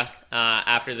Chaka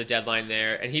after the deadline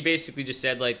there, and he basically just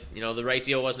said the right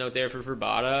deal wasn't out there for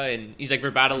Vrbata, and he's like,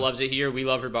 Vrbata loves it here, we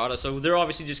love Vrbata, so they're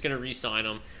obviously just going to re-sign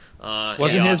him.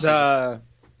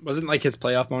 Wasn't his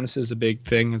playoff bonuses a big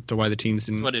thing as to why the teams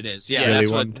didn't? What it is, really that's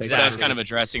what I was kind of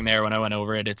addressing there when I went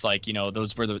over it. It's like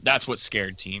those were that's what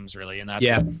scared teams really, and that's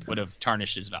what would have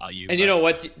tarnished his value. And you know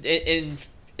what? And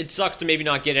it sucks to maybe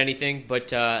not get anything, but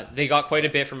they got quite a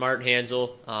bit from Martin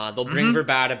Hansel. They'll bring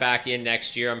Vrbata back in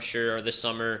next year, I'm sure, or this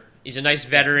summer. He's a nice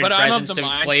veteran presence to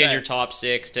play in your top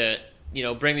six to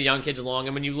bring the young kids along.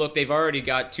 And when you look, they've already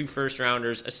got 2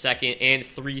 first-rounders, a second, and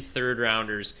 3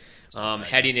 third-rounders.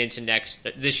 Heading into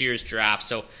this year's draft,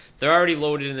 so they're already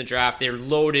loaded in the draft. They're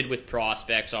loaded with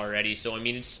prospects already. So I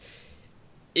mean, it's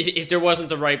if there wasn't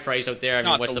the right price out there, I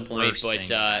mean, what's the point?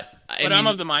 But I'm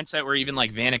of the mindset where even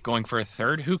Vanek going for a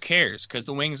third, who cares? Because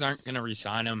the Wings aren't going to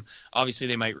re-sign him. Obviously,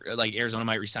 they might Arizona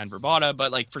might re-sign Vrbata,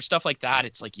 but for stuff like that,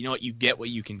 it's you know what, you get what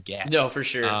you can get. No, for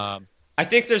sure. I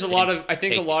think there's a lot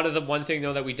of the one thing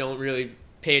though that we don't really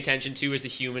pay attention to is the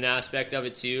human aspect of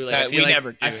it too. I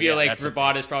feel like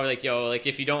Vrbata is probably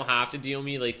if you don't have to deal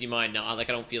me, do you mind not? I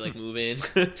don't feel like moving.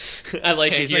 I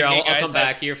like it here. I'll come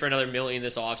back here for another $1 million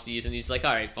this offseason. He's like,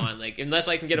 all right, fine. Unless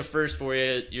I can get a first for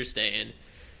you, you're staying.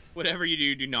 Whatever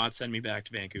you do not send me back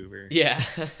to Vancouver. Yeah.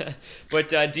 But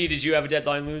D, did you have a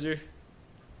deadline loser?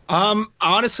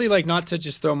 Honestly, not to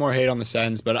just throw more hate on the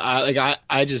Sens, but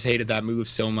I just hated that move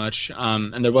so much.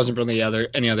 And there wasn't really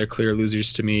any other clear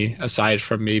losers to me aside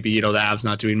from maybe, the Avs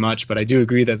not doing much, but I do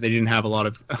agree that they didn't have a lot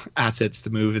of assets to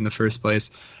move in the first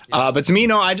place. But to me,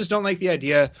 no, I just don't like the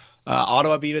idea.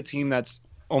 Ottawa beat a team that's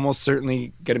almost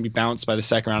certainly going to be bounced by the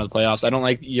second round of the playoffs. I don't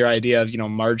like your idea of,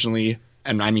 marginally,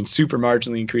 and I mean super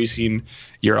marginally increasing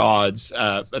your odds,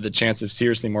 the chance of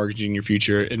seriously mortgaging your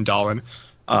future in Dahlin.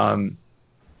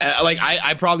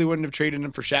 I probably wouldn't have traded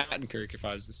him for Shattenkirk if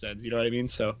I was the Sens. You know what I mean?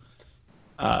 So,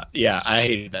 I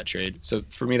hated that trade. So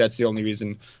for me, that's the only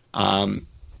reason. And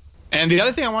the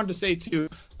other thing I wanted to say too,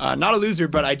 not a loser,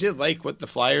 but I did like what the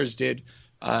Flyers did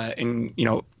in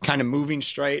kind of moving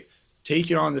Streit,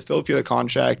 taking on the Filppula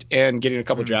contract and getting a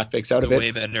couple draft picks out of it. Way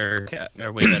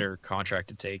better contract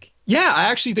to take. Yeah, I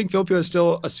actually think Filppula is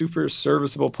still a super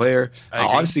serviceable player.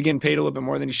 Obviously getting paid a little bit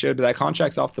more than he should, but that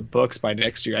contract's off the books by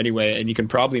next year anyway, and you can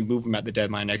probably move him at the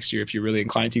deadline next year if you're really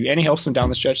inclined to. And he helps them down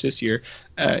the stretch this year.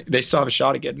 They still have a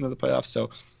shot at getting into the playoffs. So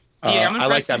I'm impressed I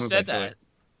like that you move. Said that.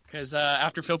 Because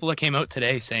after Filppula came out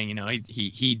today saying,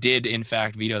 he did in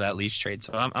fact veto that Leafs trade,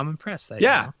 so I'm impressed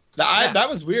that. That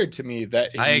was weird to me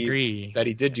that I agree that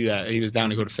he did do that. He was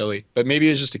down to go to Philly, but maybe it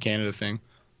was just a Canada thing.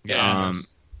 Yeah,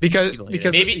 because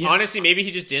honestly, maybe he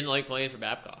just didn't like playing for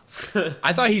Babcock.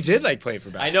 I thought he did like playing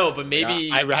for Babcock. I know, but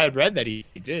maybe I had read that he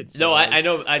did. So no, I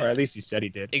know, or at least he said he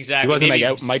did. Exactly, he wasn't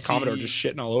out Mike Commodore just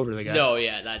shitting all over the guy. No,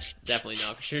 yeah, that's definitely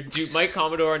not for sure. Dude, Mike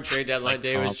Commodore on trade deadline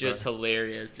day was just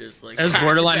hilarious. Just as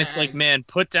borderline, it's man,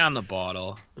 put down the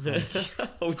bottle.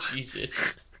 Oh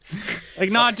Jesus.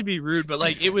 Not to be rude,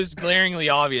 but it was glaringly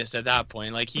obvious at that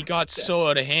point. He got so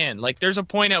out of hand. There's a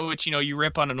point at which you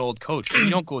rip on an old coach, but you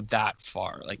don't go that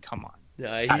far. Come on.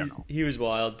 Yeah, he was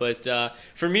wild. But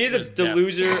for me, the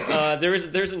loser,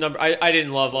 there's a number. I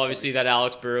didn't love obviously that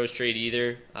Alex Burrows trade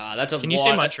either. That's a Can you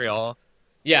say Montreal?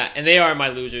 Yeah, and they are my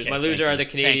losers. My loser are the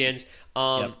Canadians.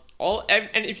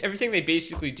 Everything they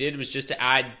basically did was just to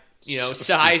add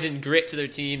size and grit to their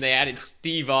team. They added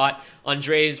Steve Ott,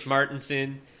 Andreas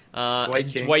Martinson.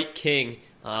 Dwight King.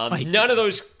 None of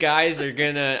those guys are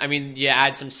gonna. I mean,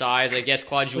 add some size. I guess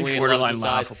Claude Julien loves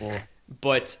the size,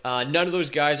 but none of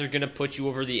those guys are gonna put you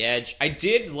over the edge. I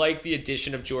did like the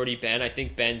addition of Jordy Ben. I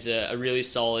think Ben's a really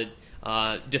solid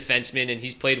defenseman, and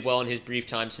he's played well in his brief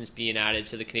time since being added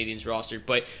to the Canadiens roster.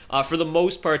 But for the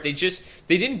most part, they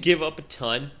didn't give up a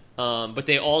ton. But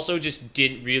they also just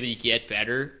didn't really get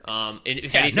better. And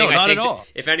if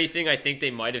anything, I think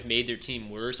they might have made their team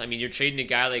worse. I mean, you're trading a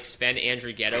guy like Sven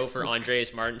Andrighetto for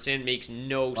Andreas Martinson makes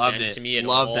no sense to me at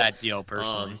all. Love that deal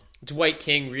personally. Dwight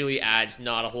King really adds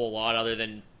not a whole lot other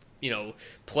than,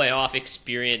 playoff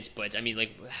experience. But, I mean,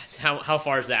 like, how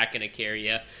far is that going to carry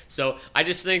you? So I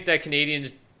just think that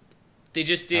Canadians, they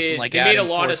made a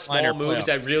lot of small moves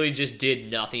that really just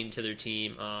did nothing to their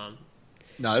team.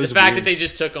 The fact that they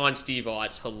just took on Steve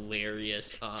Ott's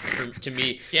hilarious to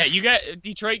me. Yeah, you got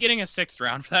Detroit getting a 6th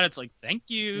round for that. It's like, thank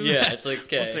you. Yeah, it's like,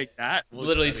 okay. We'll take that.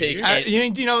 Literally take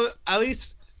it. At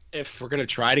least if we're going to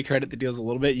try to credit the deals a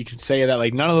little bit, you can say that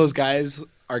like none of those guys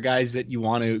are guys that you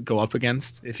want to go up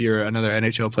against if you're another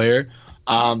NHL player.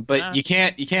 But you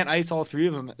can't ice all 3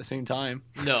 of them at the same time.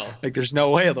 No. Like there's no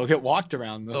way they'll get walked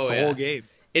around the whole game.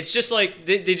 It's just like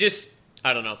they just,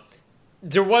 I don't know.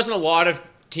 There wasn't a lot of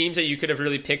teams that you could have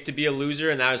really picked to be a loser,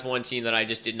 and that was one team that I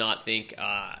just did not think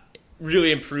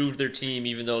really improved their team,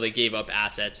 even though they gave up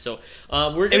assets. So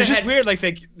it was just weird. Like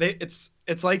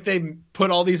it's like they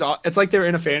put all these. It's like they're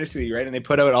in a fantasy league, right? And they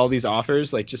put out all these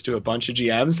offers, like just to a bunch of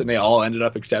GMs, and they all ended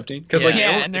up accepting because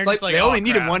and they're they only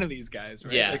needed one of these guys,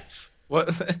 right? Yeah. Like,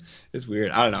 what? It's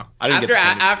weird. I don't know.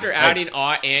 After adding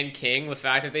Ott and King, the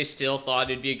fact that they still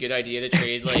thought it'd be a good idea to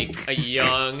trade like a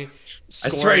young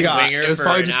scoring winger, it was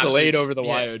probably just delayed absolute, over the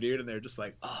wire, dude, and they're just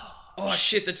like, oh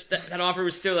shit, that offer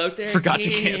was still out there. Forgot to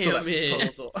cancel that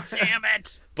proposal. Damn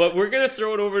it! But we're gonna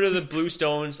throw it over to the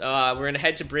Bluestones. We're gonna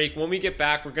head to break. When we get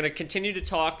back, we're gonna continue to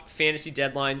talk fantasy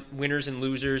deadline winners and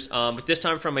losers, but this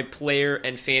time from a player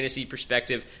and fantasy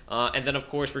perspective. And then, of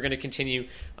course, we're gonna continue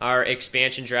our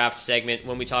expansion draft segment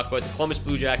when we talk about the Columbus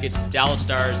Blue Jackets, Dallas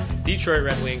Stars, Detroit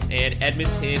Red Wings, and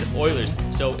Edmonton Oilers.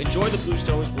 So enjoy the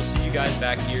Bluestones. We'll see you guys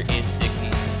back here in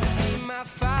 60 seconds.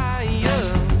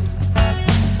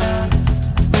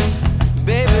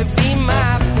 Baby, be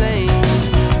my flame.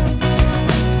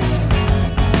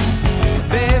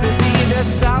 Baby, be the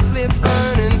softly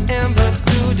burning embers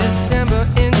through December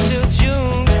into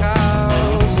June.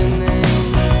 Calls your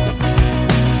name.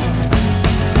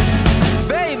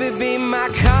 Baby, be my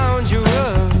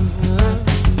conjurer.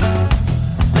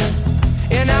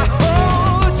 And I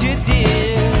hold you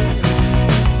dear.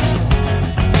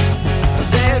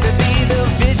 Baby, be the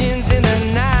visions in the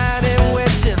night and wait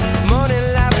till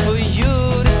morning light for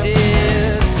you to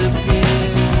disappear.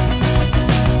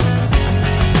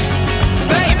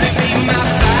 Baby, be my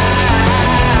fire.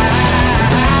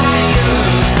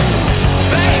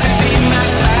 Baby, be my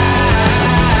fire.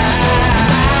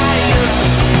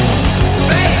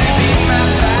 Baby, be my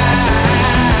fire.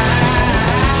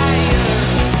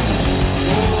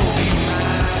 Oh, be my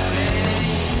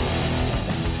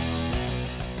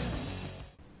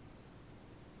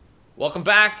Welcome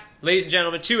back, ladies and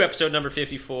gentlemen, to episode number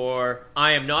 54.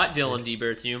 I am not Dylan D.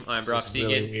 Berthium. I'm Brock Segan.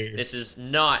 Really this is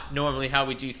not normally how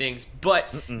we do things,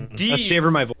 but D... Let's savor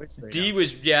my voice right D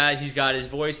now. he's got his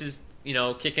voice is,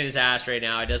 kicking his ass right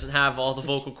now. He doesn't have all the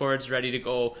vocal cords ready to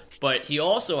go, but he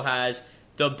also has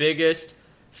the biggest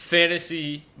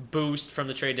fantasy boost from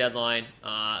the trade deadline,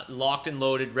 locked and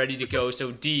loaded, ready to go.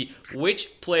 So, D,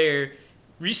 which player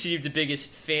received the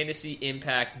biggest fantasy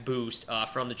impact boost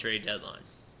from the trade deadline?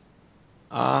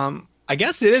 I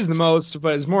guess it is the most,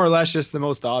 but it's more or less just the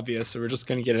most obvious, so we're just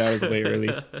going to get it out of the way early.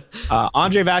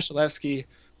 Andrei Vasilevskiy,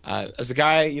 as a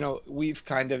guy, we've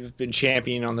kind of been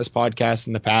championing on this podcast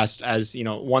in the past as,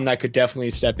 one that could definitely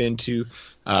step into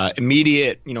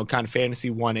immediate, kind of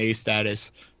fantasy 1A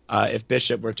status if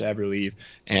Bishop were to ever leave.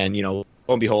 And, lo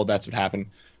and behold, that's what happened.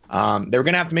 They were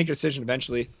going to have to make a decision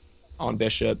eventually on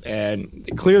Bishop, and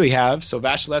they clearly have. So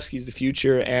Vasilevsky's the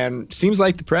future and seems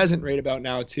like the present right about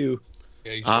now, too.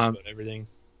 Yeah, you about everything.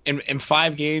 In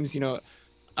 5 games,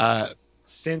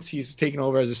 since he's taken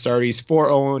over as a starter, he's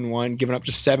 4-0-1, giving up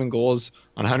just 7 goals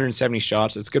on 170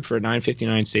 shots. It's good for a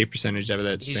 .959 save percentage out of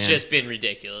that span. He's just been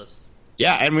ridiculous.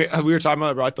 Yeah, and we were talking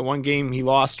about the one game he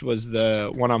lost was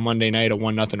the one on Monday night, a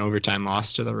 1-0 overtime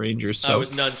loss to the Rangers. So I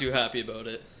was none too happy about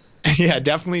it. Yeah,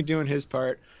 definitely doing his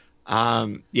part.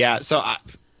 So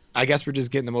I guess we're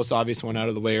just getting the most obvious one out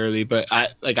of the way early, but I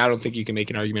don't think you can make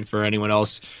an argument for anyone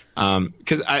else.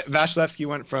 Because Vasilevskiy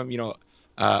went from,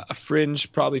 a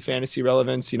fringe, probably fantasy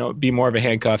relevance, be more of a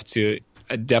handcuff to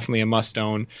definitely a must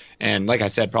own. And like I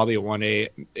said, probably a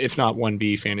 1A, if not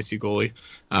 1B fantasy goalie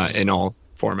in all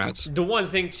formats. The one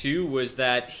thing, too, was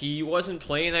that he wasn't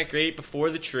playing that great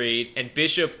before the trade, and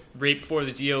Bishop, right before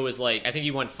the deal, was I think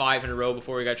he won 5 in a row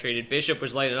before he got traded. Bishop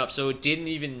was lighting up, so it didn't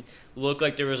even look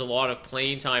like there was a lot of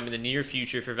playing time in the near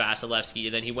future for Vasilevskiy,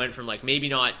 and then he went from maybe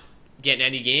not getting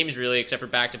any games really except for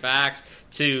back-to-backs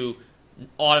to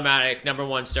automatic number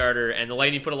 1 starter, and the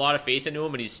Lightning put a lot of faith into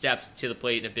him, and he stepped to the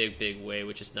plate in a big way,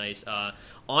 which is nice.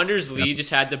 Anders Lee just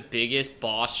had the biggest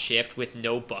boss shift with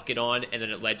no bucket on, and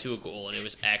then it led to a goal, and it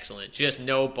was excellent. Just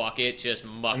no bucket, just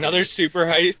mucking. Another super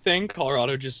high thing,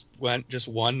 Colorado just won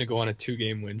to go on a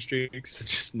 2-game win streak. So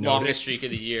just longest streak of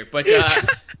the year. But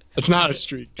it's not a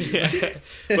streak.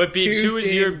 But Beeps, who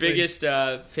was your biggest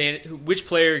which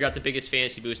player got the biggest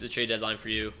fantasy boost at the trade deadline for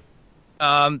you?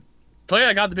 Player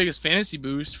that got the biggest fantasy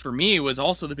boost for me was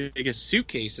also the biggest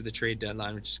suitcase of the trade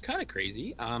deadline, which is kind of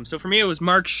crazy. So for me, it was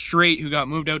Mark Streit, who got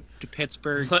moved out to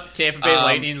Pittsburgh. Tampa Bay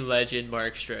Lightning legend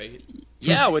Mark Streit.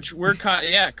 Yeah, which we're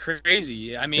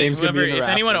crazy. I mean, if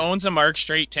anyone owns a Mark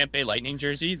Streit Tampa Bay Lightning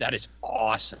jersey, that is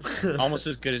awesome. Almost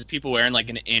as good as people wearing like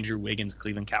an Andrew Wiggins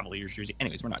Cleveland Cavaliers jersey.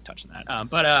 Anyways, we're not touching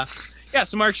that.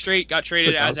 So Mark Streit got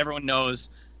traded, as everyone knows,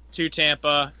 to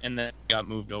Tampa, and then got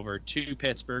moved over to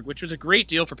Pittsburgh, which was a great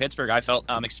deal for Pittsburgh, I felt,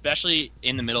 especially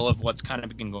in the middle of what's kind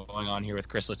of been going on here with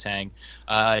Chris Letang.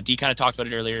 D kind of talked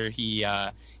about it earlier. He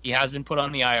has been put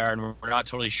on the IR, and we're not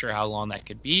totally sure how long that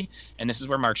could be, and this is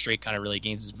where Mark Streit kind of really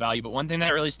gains his value. But one thing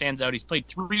that really stands out, he's played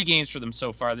 3 games for them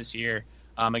so far this year,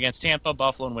 against Tampa,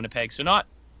 Buffalo, and Winnipeg, so not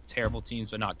terrible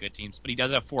teams, but not good teams. But he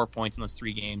does have 4 points in those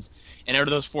 3 games, and out of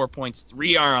those 4 points,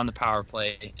 3 are on the power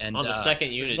play. And on the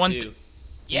second unit, too.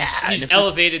 Yeah, he's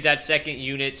elevated that second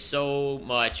unit so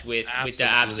much with the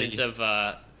absence of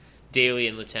Daly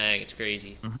and Letang. It's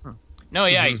crazy. Mm-hmm. No,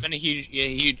 yeah, he's been a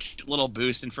huge little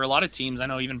boost, and for a lot of teams, I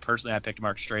know even personally, I picked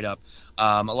Mark straight up.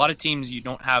 A lot of teams, you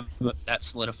don't have that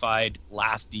solidified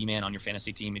last D-man on your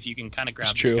fantasy team. If you can kind of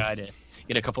grab this guy to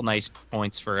get a couple nice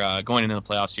points for going into the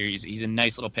playoff series, he's a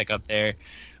nice little pickup there.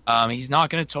 He's not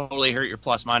going to totally hurt your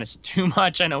plus-minus too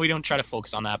much. I know we don't try to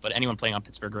focus on that, but anyone playing on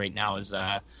Pittsburgh right now is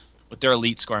with their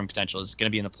elite scoring potential is going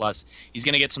to be in the plus. He's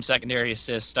going to get some secondary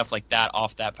assists, stuff like that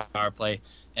off that power play.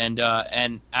 And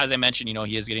as I mentioned,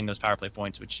 he is getting those power play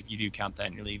points, which if you do count that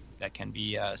in your league, that can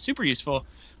be super useful.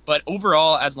 But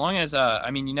overall, as long as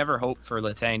you never hope for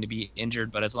Letang to be injured,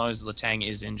 but as long as Letang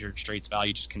is injured, Strait's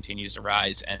value just continues to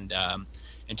rise, and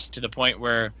to the point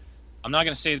where I'm not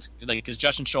going to say it's like, because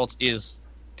Justin Schultz is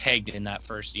pegged in that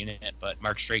first unit, but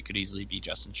Mark Streit could easily be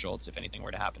Justin Schultz if anything were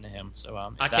to happen to him. So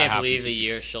I can't believe the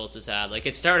year Schultz has had. Like,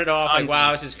 it started off like, wow,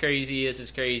 this is crazy.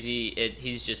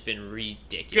 He's just been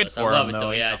ridiculous. I love it though.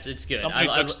 Yeah, it's good. Somebody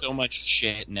took so much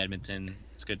shit in Edmonton.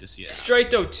 It's good to see that. Streit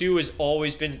though too has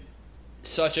always been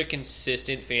such a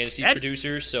consistent fantasy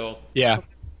producer. So yeah,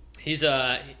 he's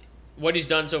what he's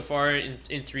done so far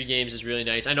in 3 games is really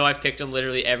nice. I know I've picked him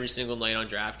literally every single night on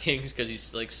DraftKings because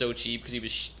he's like so cheap, because he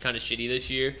was kind of shitty this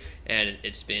year, and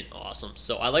it's been awesome.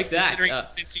 So I like that.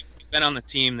 Since he's been on the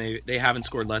team, they haven't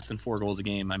scored less than 4 goals a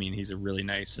game. I mean, he's a really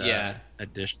nice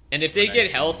addition. And if they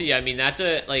get healthy, I mean, that's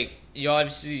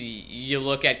you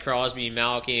look at Crosby,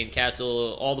 Malkin, and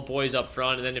Kessel, all the boys up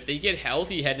front, and then if they get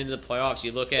healthy heading into the playoffs,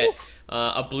 you look at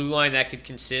a blue line that could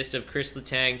consist of Chris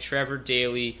Letang, Trevor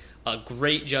Daly, a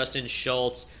great Justin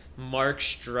Schultz, Mark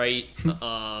Streit,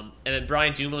 and then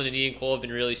Brian Dumoulin and Ian Cole have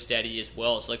been really steady as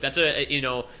well. So that's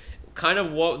kind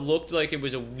of what looked like it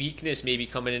was a weakness maybe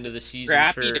coming into the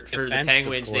season for the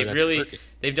Penguins.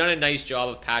 They've done a nice job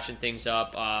of patching things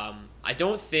up. I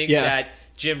don't think that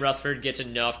Jim Rutherford gets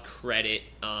enough credit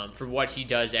for what he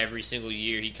does every single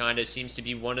year. He kind of seems to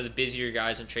be one of the busier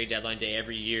guys on trade deadline day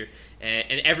every year,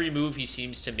 and every move he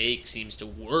seems to make seems to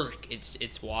work.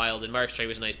 It's wild, and Mark Streit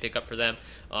was a nice pickup for them.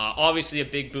 Obviously a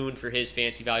big boon for his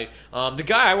fantasy value. The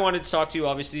guy I wanted to talk to,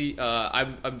 obviously,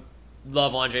 I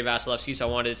love Andrei Vasilevsky, so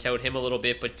I wanted to tout him a little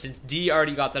bit, but since D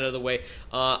already got that out of the way,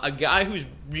 a guy who's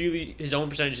really, his own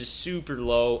percentage is super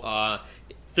low,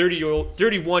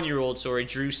 31-year-old,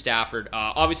 Drew Stafford.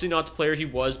 Obviously not the player he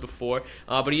was before,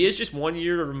 but he is just 1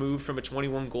 year removed from a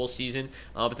 21-goal season.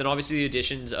 But then obviously the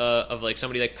additions of like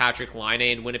somebody like Patrick Laine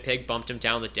in Winnipeg bumped him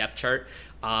down the depth chart.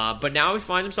 But now he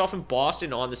finds himself in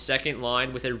Boston on the second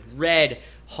line with a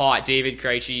red-hot David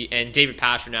Krejci and David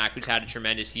Pastrnak, who's had a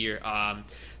tremendous year.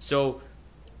 So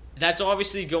that's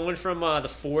obviously going from the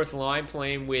fourth line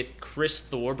playing with Chris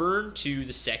Thorburn to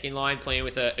the second line playing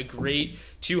with a great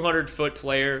 200-foot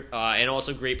player and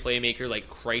also great playmaker like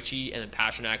Krejci, and then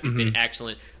Pastrnak has been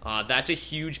excellent. That's a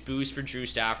huge boost for Drew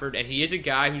Stafford, and he is a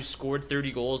guy who's scored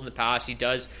 30 goals in the past. He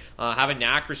does have a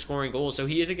knack for scoring goals, so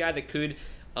he is a guy that could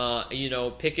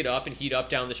pick it up and heat up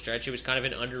down the stretch. It was kind of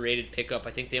an underrated pickup.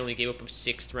 I think they only gave up a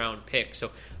 6th-round pick,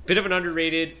 so bit of an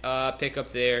underrated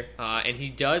pickup there. And he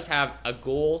does have a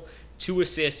goal, 2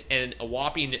 assists, and a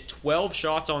whopping 12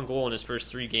 shots on goal in his first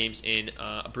 3 games in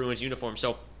a Bruins uniform.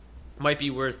 So might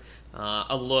be worth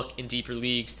a look in deeper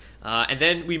leagues. And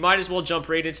then we might as well jump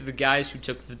right into the guys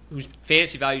whose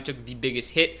fantasy value took the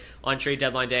biggest hit on trade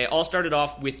deadline day. All started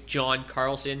off with John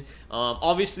Carlson.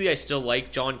 Obviously, I still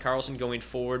like John Carlson going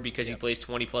forward because he plays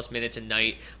 20-plus minutes a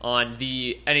night on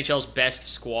the NHL's best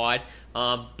squad.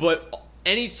 But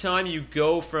anytime you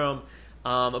go from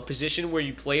a position where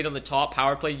you played on the top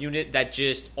power play unit that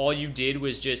just all you did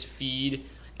was just feed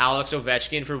Alex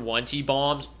Ovechkin for 1T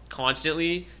bombs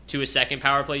constantly to a second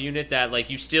power play unit that like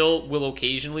you still will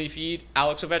occasionally feed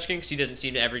Alex Ovechkin because he doesn't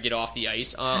seem to ever get off the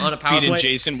ice on a power play.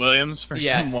 Jason Williams for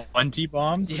some 1T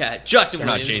bombs. Yeah, Justin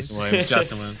Williams. Not Jason Williams.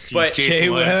 Justin Williams. But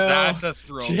Jason Williams. That's a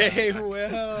throwback.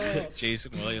 Will.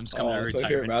 Jason Williams coming to retirement. My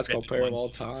favorite basketball player of all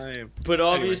time. But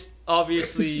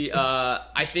obviously,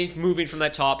 I think moving from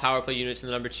that top power play unit to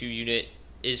the number 2 unit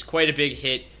is quite a big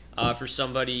hit. For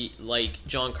somebody like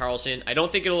John Carlson. I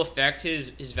don't think it'll affect his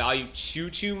value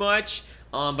too much,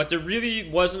 but there really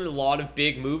wasn't a lot of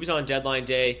big moves on deadline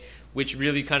day, which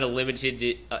really kind of limited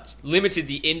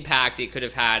the impact it could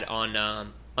have had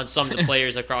on some of the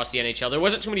players across the NHL. There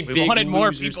wasn't too many big losers. We wanted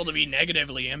more people to be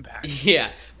negatively impacted. Yeah,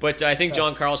 but I think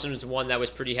John Carlson was the one that was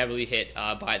pretty heavily hit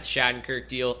by the Shattenkirk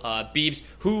deal. Biebs,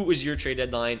 who was your trade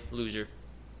deadline loser?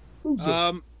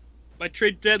 My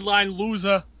trade deadline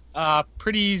loser.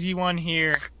 Pretty easy one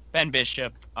here. Ben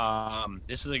Bishop.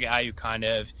 This is a guy who kind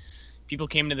of people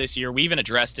came to this year. We even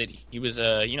addressed it. He was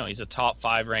he's a top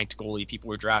 5 ranked goalie. People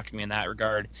were drafting him in that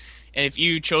regard. And if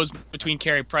you chose between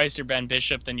Carey Price or Ben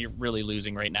Bishop, then you're really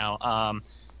losing right now.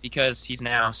 Because he's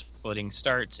now splitting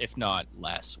starts, if not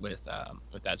less, with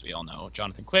as we all know,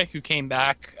 Jonathan Quick, who came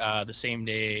back the same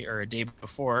day or a day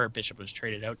before Bishop was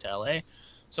traded out to LA.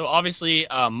 So obviously,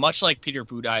 much like Peter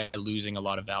Budaj losing a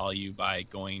lot of value by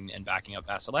going and backing up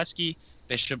Vasilevsky,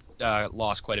 Bishop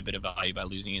lost quite a bit of value by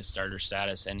losing his starter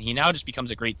status, and he now just becomes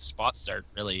a great spot start,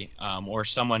 really, or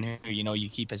someone who you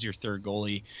keep as your third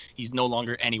goalie. He's no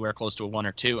longer anywhere close to a 1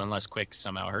 or 2 unless Quick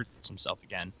somehow hurts himself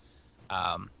again.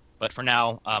 But for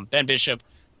now, Ben Bishop,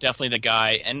 definitely the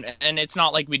guy, and it's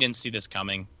not like we didn't see this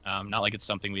coming. Not like it's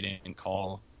something we didn't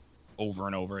call over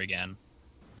and over again.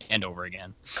 And over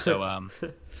again. So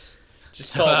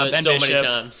just called it Ben so Bishop, many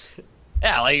times.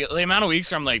 Yeah, like the amount of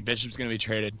weeks where I'm like, Bishop's gonna be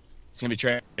traded. He's gonna be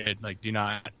traded. Like, do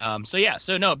not.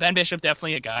 So Ben Bishop,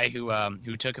 definitely a guy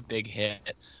who took a big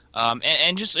hit.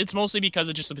 And just it's mostly because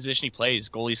of just the position he plays.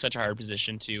 Goalie's such a hard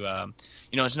position to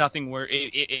it's nothing where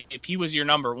if he was your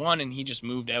number 1 and he just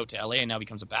moved out to LA and now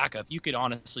becomes a backup, you could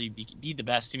honestly be the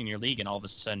best team in your league and all of a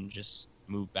sudden just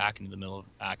move back into the middle,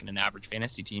 back in an average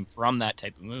fantasy team from that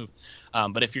type of move.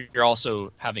 But if you're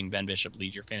also having Ben Bishop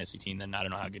lead your fantasy team, then I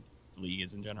don't know how good the league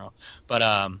is in general. But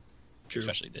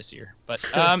especially this year. But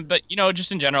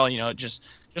just in general, just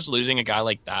losing a guy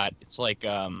like that, it's like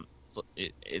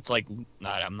it's like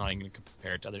I'm not even going to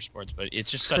compare it to other sports, but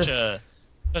it's just such a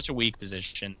weak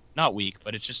position. Not weak,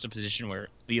 but it's just a position where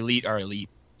the elite are elite,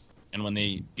 and when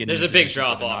they get there's a big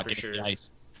drop off for sure.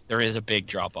 There is a big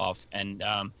drop off, and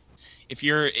if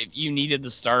you needed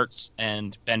the starts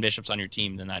and Ben Bishop's on your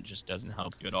team, then that just doesn't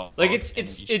help you at all. Like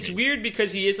it's weird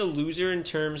because he is a loser in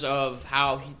terms of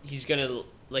how he's gonna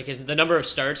the number of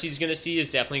starts he's gonna see is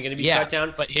definitely gonna be cut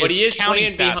down. But he is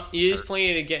playing. He is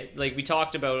playing again. Like we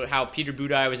talked about how Peter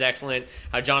Budaj was excellent,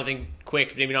 how Jonathan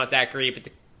Quick maybe not that great, but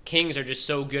the Kings are just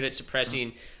so good at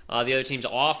suppressing the other team's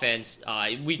offense.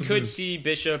 We could see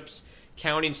Bishop's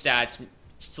counting stats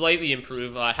slightly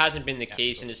improve. It hasn't been the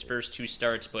case in his first 2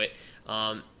 starts, but.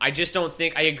 I just don't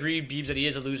think I agree, Biebs, that he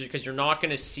is a loser because you're not going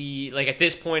to see at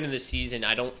this point in the season.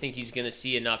 I don't think he's going to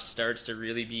see enough starts to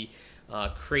really be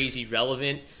crazy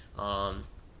relevant.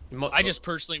 I just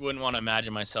personally wouldn't want to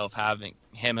imagine myself having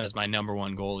him as my number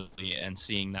 1 goalie and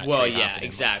seeing that. Well, yeah,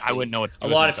 exactly. I wouldn't know what to do. A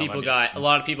lot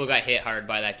of people got hit hard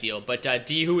by that deal. But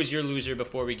D, who was your loser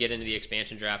before we get into the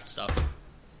expansion draft stuff?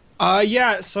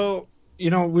 So we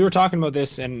were talking about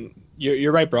this and.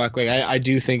 You're right, Brock. I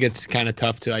do think it's kind of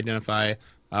tough to identify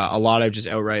a lot of just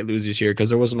outright losers here because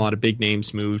there wasn't a lot of big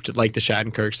names moved like the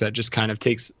Shattenkirks that just kind of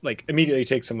immediately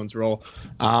takes someone's role.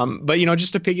 But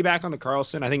just to piggyback on the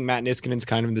Carlson, I think Matt Niskanen's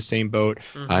kind of in the same boat.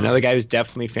 Mm-hmm. Another guy who's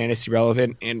definitely fantasy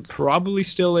relevant and probably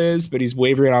still is, but he's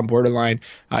wavering on borderline.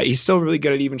 He's still really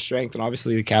good at even strength, and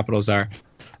obviously the Capitals are.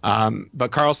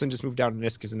 But Carlson just moved down to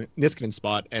Niskanen's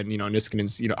spot, and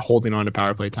Niskanen's holding on to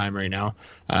power play time right now,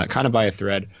 kind of by a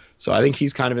thread. So I think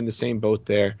he's kind of in the same boat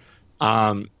there.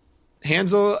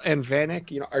 Hansel and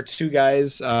Vanek, are 2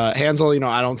 guys. Hansel,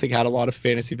 I don't think had a lot of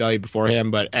fantasy value before him,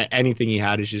 but anything he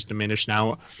had is just diminished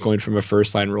now, going from a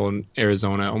first line role in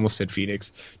Arizona, almost said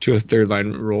Phoenix, to a third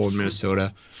line role in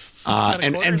Minnesota.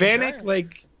 And Vanek,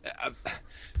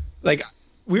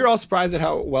 we were all surprised at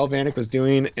how well Vanek was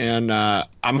doing, and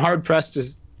I'm hard pressed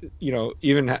to,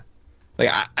 even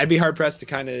I'd be hard pressed to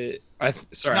kind of. I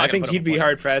think he'd be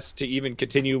hard pressed to even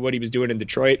continue what he was doing in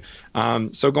Detroit.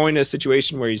 So going to a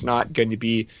situation where he's not going to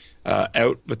be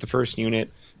out with the first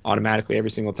unit automatically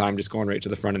every single time, just going right to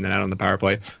the front and then out on the power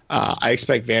play. I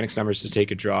expect Vanek's numbers to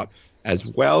take a drop as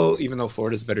well, even though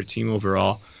Florida's a better team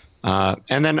overall.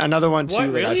 And then another one too. What,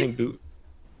 really? I think.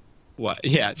 What?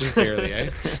 Yeah, just barely. Eh?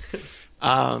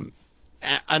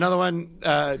 Another one,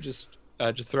 just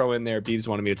to throw in there. Beebs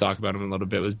wanted me to talk about him a little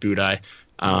bit. Was Budaj.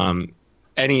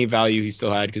 Any value he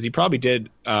still had, because he probably did.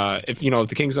 If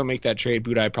the Kings don't make that trade,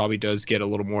 Budaj probably does get a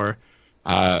little more.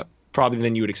 Probably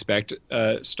than you would expect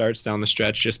starts down the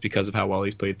stretch, just because of how well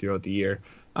he's played throughout the year.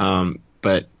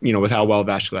 But with how well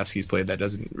Vasilevsky's played, that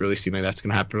doesn't really seem like that's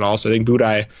going to happen at all. So I think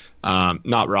Budaj,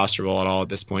 not rosterable at all at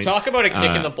this point. Talk about a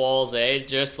kick in the balls, eh?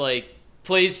 Just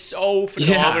plays so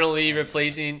phenomenally,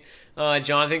 replacing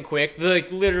Jonathan Quick.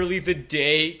 Literally the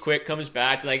day Quick comes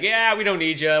back, we don't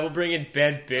need you. We'll bring in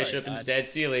Ben Bishop instead.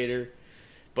 See you later.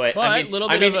 But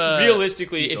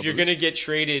realistically, if you're going to get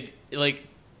traded,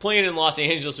 playing in Los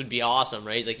Angeles would be awesome,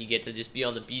 right? You get to just be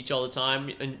on the beach all the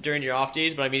time during your off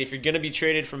days. But if you're going to be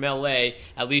traded from LA,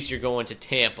 at least you're going to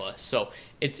Tampa. So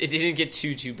it didn't get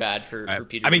too bad for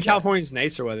Peter. California's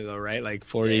nicer weather though, right?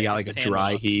 Florida, you got a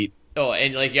dry heat. Oh,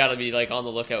 and you got to be on the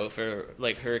lookout for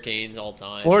hurricanes all the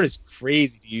time. Florida's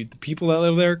crazy, dude. The people that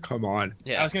live there, come on.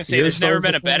 Yeah, I was gonna say there's never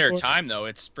been a better time though.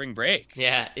 It's spring break.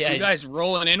 Yeah. You guys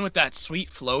rolling in with that sweet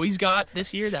flow he's got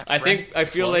this year. I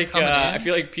feel like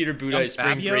Peter Budaj's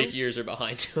spring break years are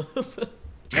behind him.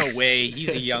 No way.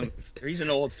 He's an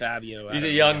old Fabio. He's a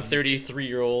young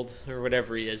 33-year-old or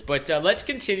whatever he is. But let's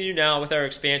continue now with our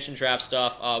expansion draft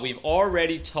stuff. We've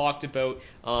already talked about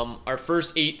our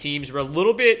first 8 teams. We're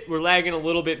lagging a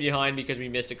little bit behind because we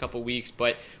missed a couple weeks,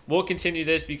 but we'll continue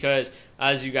this because,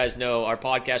 as you guys know, our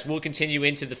podcast will continue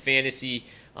into the the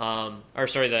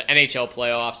NHL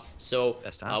playoffs. So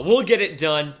we'll get it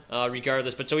done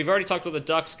regardless. But so we've already talked about the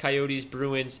Ducks, Coyotes,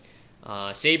 Bruins,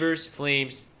 Sabres,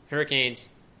 Flames, Hurricanes,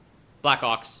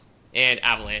 Blackhawks, and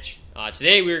Avalanche.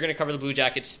 Today we are going to cover the Blue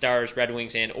Jackets, Stars, Red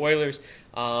Wings, and Oilers.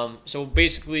 So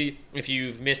basically, if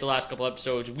you've missed the last couple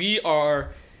episodes, we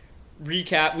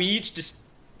each just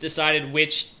decided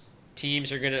which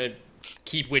teams are going to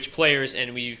keep which players,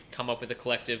 and we've come up with a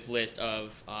collective list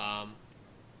of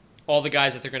all the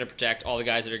guys that they're going to protect, all the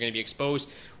guys that are going to be exposed.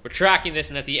 We're tracking this,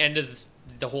 and at the end of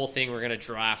the whole thing, we're going to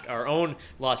draft our own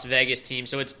Las Vegas team.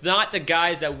 So it's not the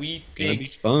guys that we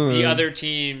think the other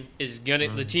team is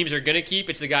the teams are gonna keep.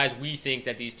 It's the guys we think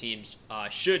that these teams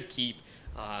should keep.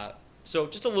 So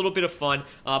just a little bit of fun.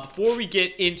 Before we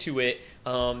get into it,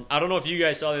 I don't know if you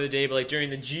guys saw the other day, but during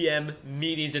the GM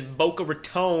meetings in Boca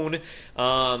Raton,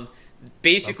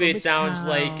 basically it sounds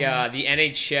like the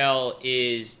NHL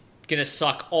is gonna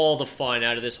suck all the fun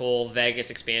out of this whole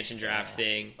Vegas expansion draft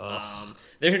thing.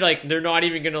 They're not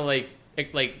even gonna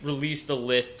release the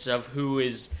lists of who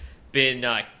has been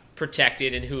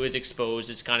protected and who is exposed.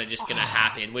 It's kind of just gonna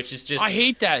happen, which is just. I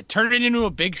hate that. Turn it into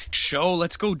a big show.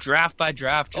 Let's go draft by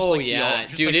draft. Dude!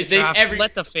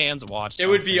 Let the fans watch. It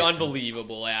would be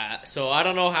unbelievable. Yeah. So I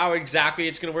don't know how exactly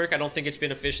it's gonna work. I don't think it's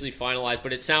been officially finalized,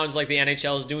 but it sounds like the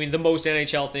NHL is doing the most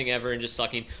NHL thing ever and just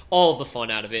sucking all of the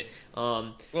fun out of it.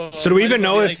 So do we even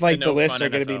know if the lists are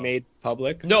going to be made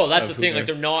public? No, that's the thing.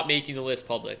 They're not making the list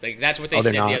public. That's what they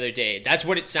said the other day. That's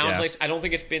what it sounds like. I don't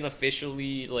think it's been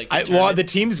officially the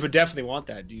teams would definitely want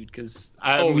that, dude, because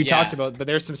we talked about. But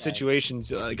there's some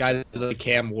situations, guys like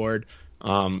Cam Ward,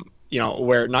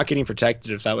 where not getting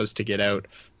protected, if that was to get out,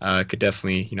 could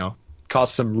definitely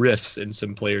cause some rifts in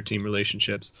some player-team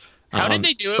relationships. How did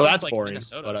they do it? So that's boring,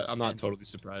 but I'm not totally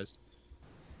surprised.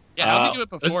 Yeah, how did they do it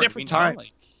before? It was a different time.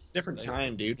 Different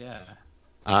time, dude.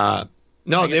 Yeah.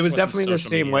 No, it was definitely the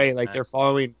same way. They're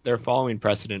following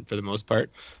precedent for the most part.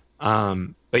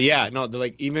 But yeah, no,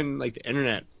 even the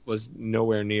internet was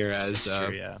nowhere near as.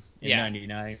 True, in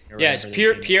 99. Yes,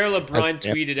 Pierre LeBrun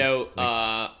tweeted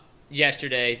out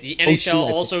yesterday. The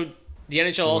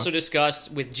NHL also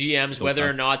discussed with GMs whether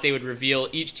or not they would reveal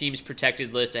each team's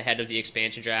protected list ahead of the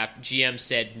expansion draft. GM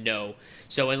said no.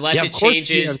 So unless it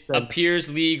changes, a peers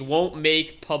league won't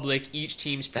make public each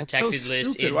team's protected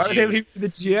list in Why would they leave the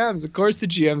GMs? Of course the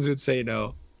GMs would say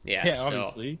no. Yeah,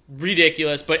 obviously.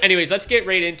 Ridiculous. But anyways, let's get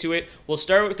right into it. We'll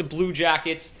start with the Blue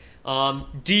Jackets.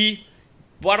 D,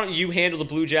 why don't you handle the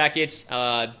Blue Jackets?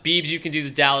 Beebs, you can do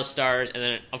the Dallas Stars. And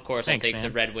then, of course, I'll take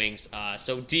the Red Wings.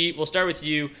 So D, we'll start with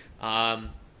you.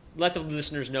 Let the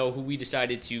listeners know who we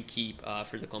decided to keep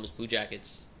for the Columbus Blue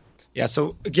Jackets. Yeah,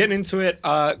 so getting into it,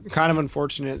 kind of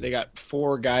unfortunate. They got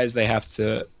 4 guys they have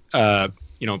to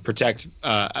protect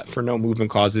for no movement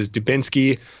clauses.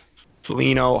 Dubinsky,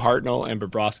 Foligno, Hartnell, and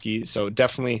Bobrovsky. So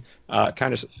definitely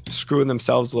kind of screwing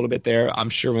themselves a little bit there. I'm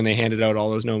sure when they handed out all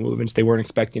those no movements, they weren't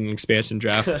expecting an expansion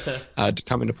draft to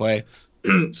come into play.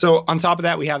 So on top of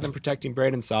that, we have them protecting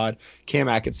Brandon Saad, Cam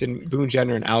Atkinson, Boone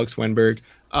Jenner, and Alex Wenberg.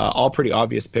 All pretty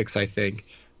obvious picks, I think.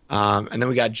 And then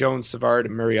we got Jones, Savard,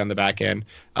 and Murray on the back end.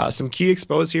 Some key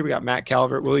exposed here. We got Matt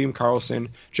Calvert, William Karlsson,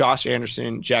 Josh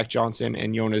Anderson, Jack Johnson,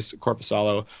 and Jonas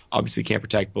Korpisalo. Obviously can't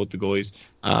protect both the goalies.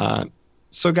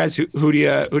 So guys, who do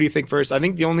you think first? I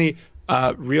think the only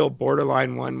real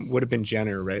borderline one would have been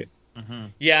Jenner, right? Mm-hmm.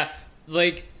 Yeah,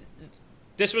 like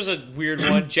this was a weird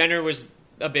one. Jenner was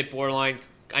a bit borderline.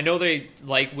 I know they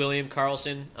like William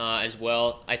Karlsson as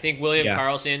well. I think William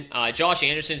Karlsson, Josh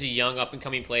Anderson's a young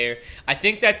up-and-coming player. I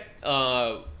think that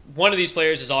one of these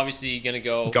players is obviously going to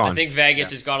go. I think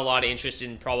Vegas has got a lot of interest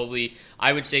in probably,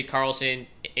 I would say, Karlsson,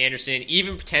 Anderson,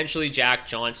 even potentially Jack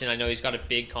Johnson. I know he's got a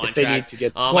big contract. If they need to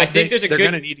get, they're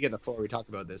going to need to get the floor. We talked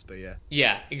about this, but yeah.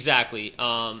 Yeah, exactly.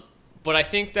 But I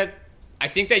think that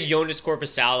Jonas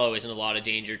Korpisalo is in a lot of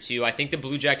danger too. I think the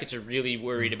Blue Jackets are really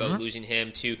worried about losing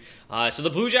him too. So the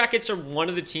Blue Jackets are one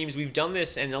of the teams, we've done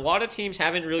this, and a lot of teams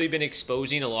haven't really been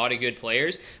exposing a lot of good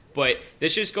players. But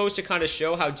this just goes to kind of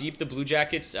show how deep the Blue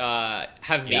Jackets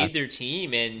have made their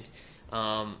team. And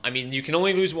I mean, you can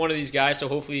only lose one of these guys, so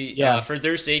hopefully for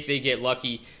their sake they get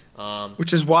lucky.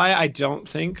 Which is why I don't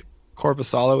think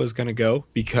Korpisalo is going to go,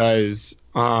 because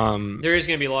there is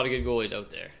going to be a lot of good goalies out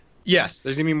there. Yes,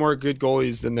 there's going to be more good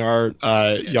goalies than there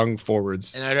are young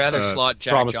forwards. And I'd rather slot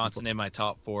Jack Johnson in my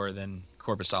top 4 than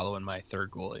Korpisalo in my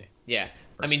third goalie. Yeah.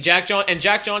 I mean, Jack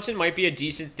Johnson might be a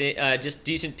decent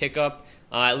pickup,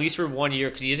 at least for 1 year,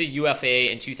 because he is a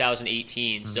UFA in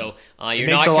 2018. So you're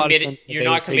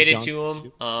not committed to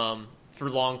him for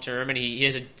long term, and he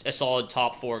is a solid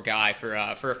top 4 guy for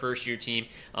a first year team.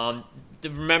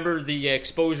 Remember the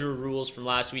exposure rules from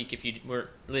last week if you weren't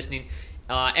listening.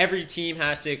 Every team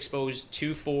has to expose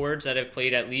 2 forwards that have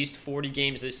played at least 40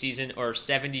 games this season or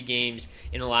 70 games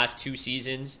in the last 2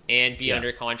 seasons and be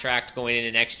under contract going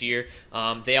into next year.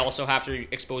 They also have to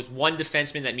expose 1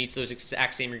 defenseman that meets those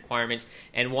exact same requirements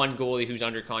and 1 goalie who's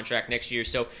under contract next year.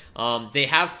 So they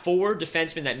have 4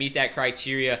 defensemen that meet that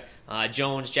criteria,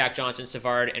 Jones, Jack Johnson,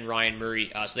 Savard, and Ryan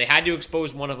Murray. So they had to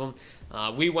expose one of them.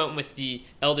 We went with the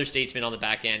elder statesman on the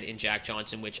back end in Jack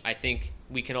Johnson, which I think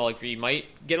we can all agree might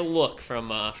get a look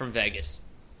from Vegas.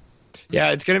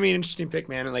 Yeah, it's going to be an interesting pick,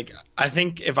 man. And I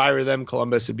think if I were them,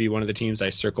 Columbus would be one of the teams I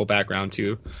circle back around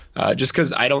to, just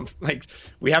because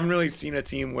we haven't really seen a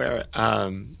team where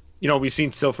we've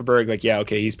seen Silfverberg,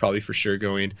 he's probably for sure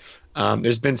going.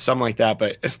 There's been some like that,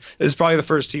 but this is probably the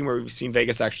first team where we've seen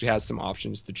Vegas actually has some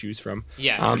options to choose from.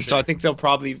 Yeah. So I think they'll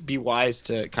probably be wise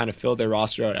to kind of fill their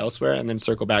roster out elsewhere and then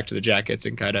circle back to the Jackets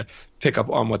and kind of pick up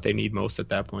on what they need most at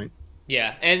that point.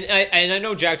 Yeah, and I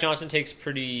know Jack Johnson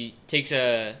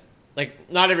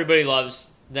not everybody loves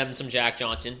them some Jack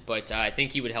Johnson, but I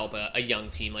think he would help a young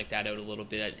team like that out a little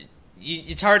bit.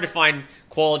 It's hard to find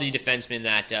quality defensemen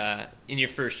that in your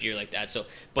first year like that. So,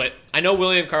 but I know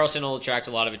William Karlsson will attract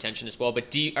a lot of attention as well.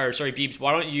 But Beebs,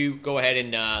 why don't you go ahead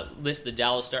and list the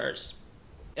Dallas Stars?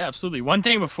 Yeah, absolutely. One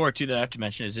thing before too that I have to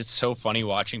mention is it's so funny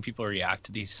watching people react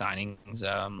to these signings,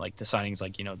 like the signings,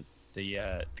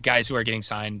 the guys who are getting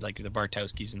signed, like the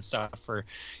Bartowskis and stuff, for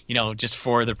just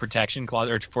for the protection clause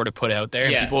or for to put out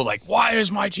there. Yeah. And people are like, why is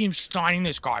my team signing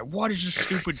this guy? What is this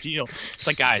stupid deal? It's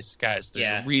like, guys, there's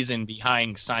a reason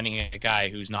behind signing a guy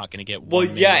who's not going to get one.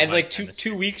 Well, yeah, and like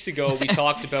two weeks ago we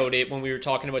talked about it when we were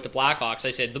talking about the Blackhawks. I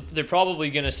said they're probably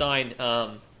going to sign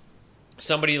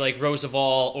somebody like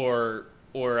Roosevelt or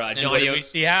Johnny. What do we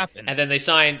see happen? And then they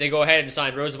go ahead and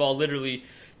sign Roosevelt literally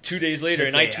 2 days later,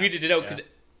 and I tweeted it out because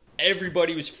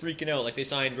everybody was freaking out. Like, they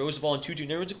signed Roosevelt and Tutu,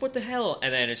 and everyone's like, what the hell?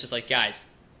 And then it's just like, guys,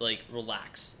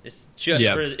 relax. It's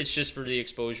just for the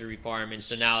exposure requirements.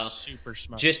 So now, super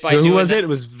smart. Just by who was that, it? It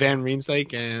was Van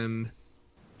Riemsdyk and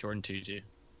Jordan Tutu.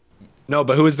 No,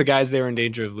 but who was the guys they were in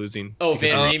danger of losing? Oh,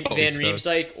 Van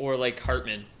Riemsdyk or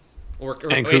Hartman or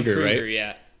Kruger, right?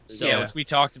 Yeah. So, which we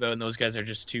talked about, and those guys are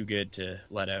just too good to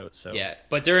let out. So yeah,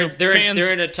 but they're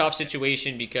in a tough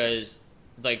situation because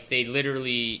they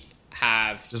literally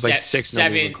have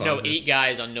 8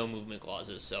 guys on no movement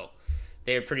clauses, so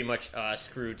they're pretty much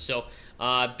screwed. So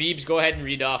Beebs, go ahead and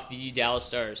read off the Dallas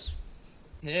Stars.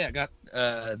 Yeah, I got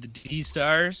the D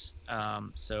Stars.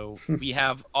 So we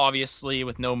have, obviously,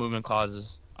 with no movement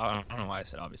clauses, I don't know why I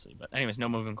said obviously, but anyways, no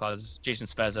movement clauses, Jason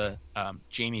Spezza,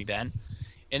 Jamie Benn.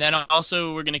 And then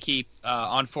also we're going to keep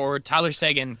on forward Tyler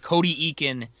Seguin, Cody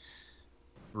Eakin,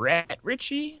 Rhett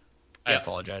Ritchie. I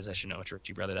apologize. I should know which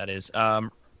Ritchie brother that is.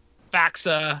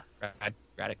 Faxa.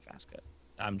 Radek Faxa.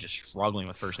 I'm just struggling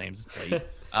with first names. It's late.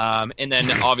 And then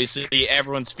obviously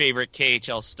everyone's favorite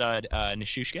KHL stud,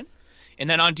 Nichushkin. And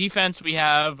then on defense, we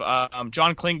have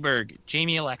John Klingberg,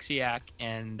 Jamie Alexiak,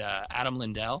 and Adam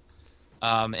Lindell.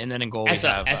 And then in goal, we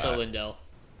have Essel Lindell.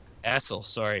 Essel,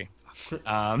 sorry.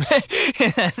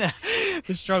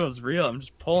 The struggle is real. I'm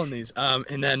just pulling these.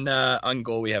 And then on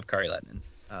goal, we have Kari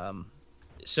Lehtinen.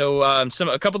 So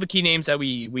a couple of the key names that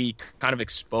we kind of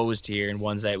exposed here, and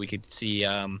ones that we could see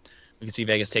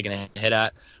Vegas taking a hit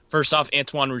at. First off,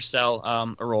 Antoine Roussel,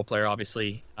 a role player,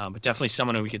 obviously, but definitely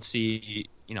someone who we could see,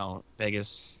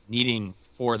 Vegas needing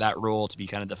for that role to be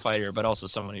kind of the fighter, but also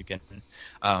someone who can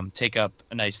take up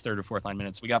a nice third or fourth line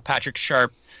minutes. We got Patrick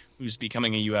Sharp, who's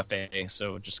becoming a UFA,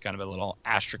 so just kind of a little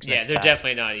asterisk. Yeah, they're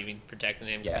definitely not even protecting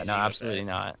him. Yeah, no, absolutely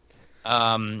not.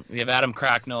 We have Adam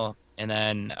Cracknell, and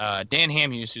then Dan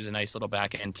Hamhuis, who's a nice little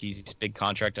back-end piece, big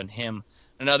contract on him.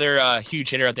 Another huge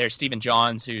hitter out there, Stephen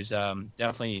Johns, who's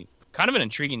definitely kind of an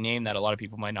intriguing name that a lot of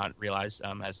people might not realize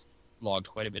has logged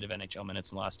quite a bit of NHL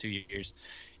minutes in the last 2 years.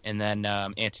 And then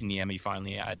Antti Niemi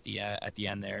finally at the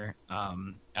end there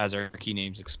as our key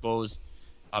names exposed.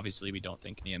 Obviously, we don't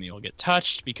think Niemi will get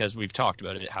touched because we've talked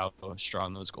about it, how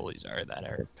strong those goalies are that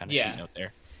are kind of shooting out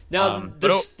there. Now,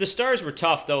 the Stars were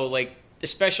tough, though, like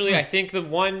especially I think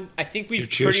we've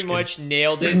pretty much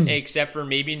nailed it, except for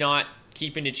maybe not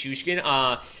keeping Nichushkin.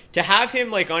 To have him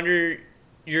like under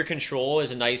your control is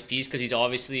a nice piece because he's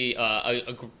obviously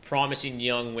a promising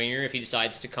young winger if he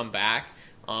decides to come back.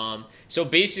 So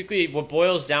basically what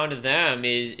boils down to them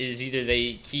is either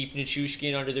they keep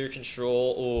Nichushkin under their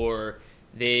control or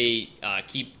they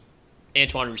keep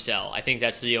Antoine Roussel. I think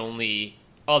that's the only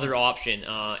other option.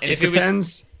 And it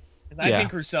depends. I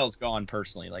think Roussel's gone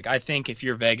personally. Like I think if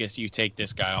you're Vegas, you take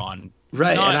this guy on.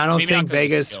 Right, and I don't think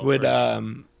Vegas would.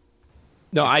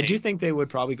 No, I do think they would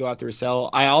probably go after Roussel.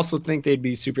 I also think they'd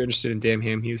be super interested in Dan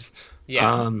Hamhuis.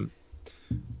 Yeah.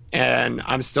 And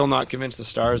I'm still not convinced the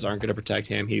Stars aren't going to protect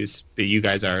Hamhuis, but you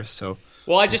guys are. So.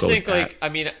 Well, I just think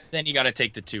then you got to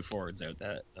take the two forwards out.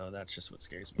 That's just what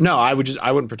scares me. No, I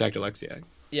wouldn't protect Alexiak.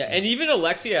 Yeah, and even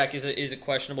Alexiak is a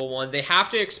questionable one. They have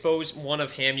to expose one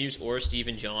of Hamhuis or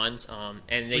Stephen Johns,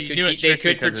 and they could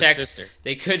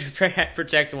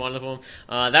protect one of them.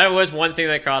 That was one thing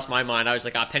that crossed my mind. I was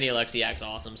like, Penny Alexiak's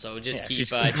awesome, so just keep.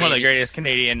 She's one of the greatest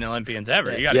Canadian Olympians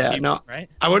ever. You got to keep her, right?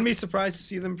 I wouldn't be surprised to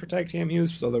see them protect Hamhuis,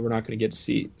 so that we're not going to get to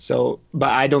see. So, but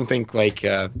I don't think it's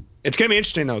going to be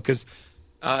interesting though, because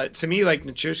to me, like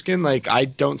Nichushkin, I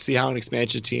don't see how an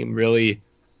expansion team really.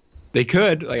 They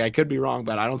could, I could be wrong,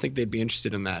 but I don't think they'd be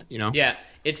interested in that, Yeah,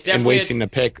 it's definitely... And wasting the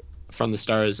pick from the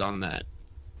Stars on that.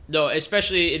 No,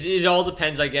 especially, it all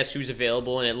depends, I guess, who's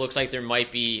available, and it looks like there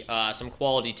might be some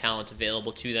quality talent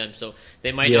available to them, so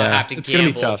they might not have to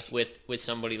gamble with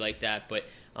somebody like that, but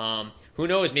who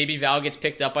knows, maybe Val gets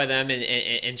picked up by them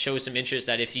and shows some interest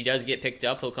that if he does get picked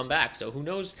up, he'll come back, so who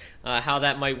knows how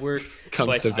that might work.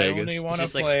 Comes to Vegas. I only want to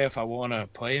play if I want to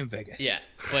play in Vegas. Yeah,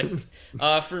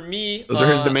 but for me... Those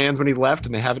are his demands when he left,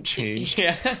 and they haven't changed.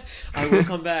 Yeah, I will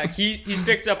come back. He's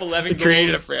picked up 11 goals.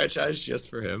 Created a franchise just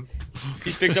for him.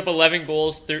 He's picked up 11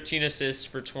 goals, 13 assists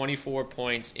for 24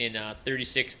 points in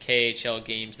 36 KHL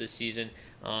games this season.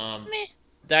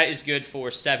 That is good for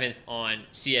 7th on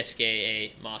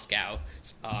CSKA Moscow.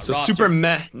 So roster. Super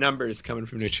meh numbers coming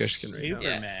from Nichushkin right now.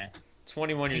 Yeah. Meh.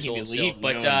 21 years old still.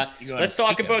 But let's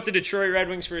talk about the Detroit Red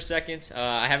Wings for a second.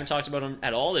 I haven't talked about them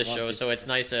at all this show, so it's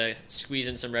nice to squeeze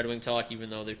in some Red Wing talk, even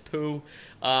though they're poo.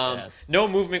 No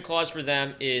movement clause for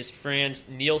them is Frans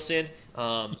Nielsen.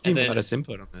 And then let us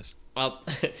input on this.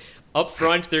 Up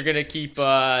front, they're going to keep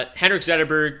Henrik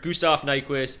Zetterberg, Gustav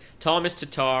Nyquist, Thomas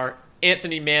Tatar,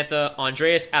 Anthony Mantha,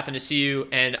 Andreas Athanasiou,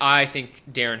 and I think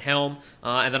Darren Helm.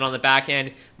 And then on the back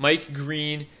end, Mike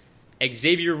Green,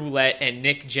 Xavier Roulette, and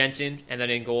Nick Jensen. And then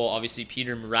in goal, obviously,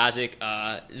 Peter Mrazek.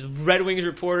 Red Wings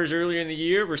reporters earlier in the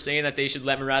year were saying that they should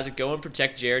let Mrazek go and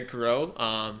protect Jared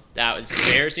Coreau. That was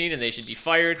embarrassing, and they should be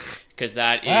fired because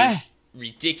that is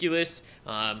ridiculous.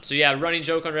 So yeah, running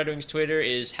joke on Red Wings Twitter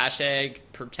is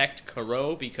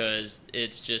 #ProtectCoreau because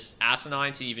it's just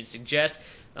asinine to even suggest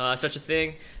such a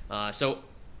thing. So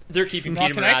they're keeping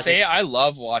Peter Mrazek. Can I say I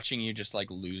love watching you just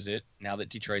lose it now that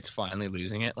Detroit's finally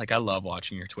losing it. I love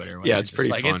watching your Twitter. Yeah, it's pretty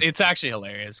fun. It's actually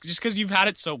hilarious just because you've had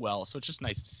it so well. So it's just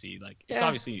nice to see. It's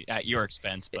obviously at your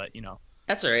expense, but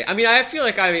That's all right. I mean, I feel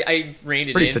like I reined it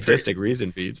in. Pretty sadistic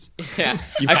reason, Beebs. Yeah,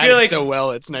 I feel like so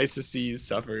well. It's nice to see you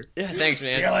suffer. Yeah, thanks,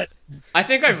 man. I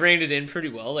think I've reined it in pretty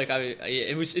well.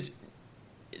 It was a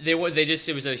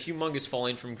humongous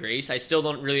falling from grace. I still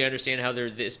don't really understand how they're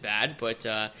this bad, but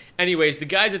anyways, the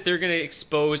guys that they're going to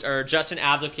expose are Justin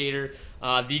Abdelkader,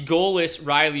 the goalless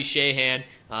Riley Sheahan,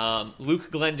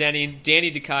 Luke Glendening,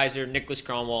 Danny DeKeyser, Nicholas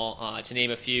Cromwell, to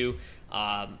name a few.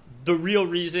 The real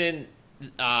reason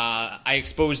I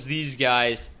exposed these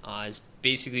guys is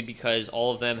basically because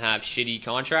all of them have shitty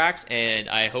contracts, and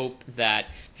I hope that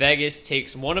Vegas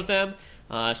takes one of them,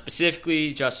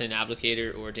 specifically Justin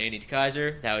Abdelkader or Danny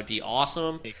DeKeyser. That would be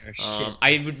awesome.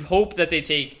 I would hope that they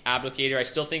take Abdelkader. I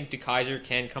still think DeKeyser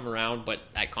can come around, but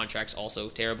that contract's also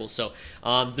terrible. So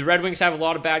the Red Wings have a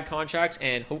lot of bad contracts,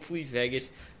 and hopefully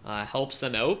Vegas helps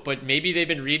them out. But maybe they've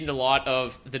been reading a lot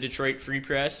of the Detroit Free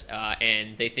Press,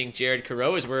 and they think Jared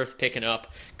Careau is worth picking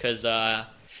up because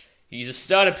he's a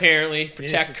stud, apparently.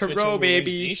 Protect Careau,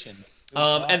 baby.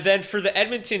 And then for the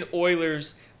Edmonton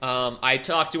Oilers, I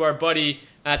talked to our buddy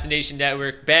at the Nation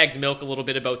Network, Bagged Milk, a little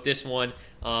bit about this one.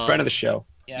 Friend of the show.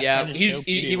 Yeah,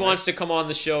 he wants to come on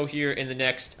the show here in the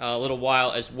next little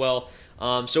while as well.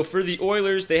 So for the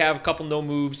Oilers, they have a couple no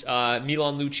moves.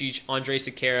 Milan Lucic, Andrej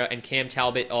Sekera, and Cam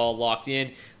Talbot all locked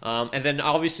in. And then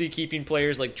obviously keeping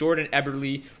players like Jordan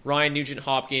Eberle, Ryan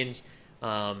Nugent-Hopkins,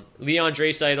 Leon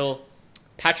Draisaitl,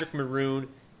 Patrick Maroon,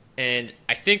 and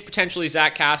I think potentially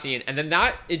Zach Kassian. And then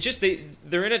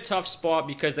they're in a tough spot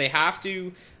because they have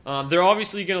to. They're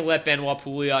obviously going to let Benoit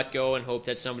Pouliot go and hope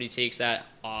that somebody takes that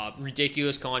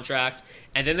ridiculous contract.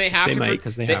 And then they have to. They might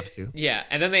because they have to. Yeah,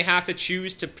 and then they have to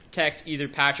choose to protect either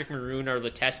Patrick Maroon or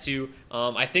Letestu.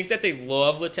 I think that they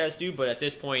love Letestu, but at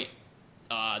this point,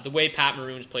 the way Pat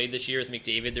Maroon's played this year with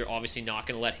McDavid, they're obviously not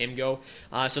going to let him go.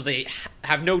 So they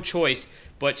have no choice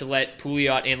but to let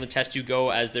Pouliot and Letestu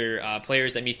go as their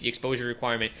players that meet the exposure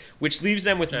requirement, which leaves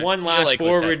them with one last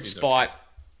forward spot.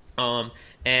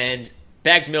 And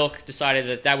Bagged Milk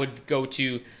decided that would go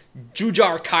to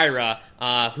Jujhar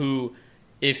Khaira, who,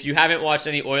 if you haven't watched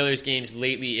any Oilers games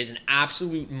lately, is an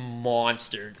absolute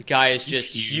monster. The guy is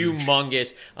just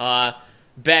humongous.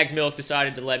 Bagged Milk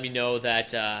decided to let me know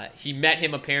that he met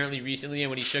him apparently recently, and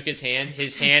when he shook his hand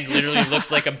literally looked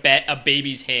like a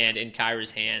baby's hand in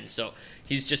Khaira's hand. So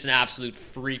he's just an absolute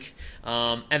freak.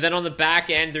 And then on the back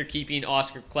end, they're keeping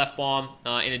Oscar Klefbom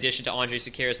in addition to Andrej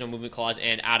Sekera's no movement clause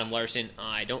and Adam Larson.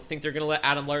 I don't think they're going to let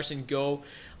Adam Larson go,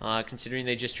 considering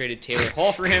they just traded Taylor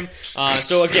Hall for him.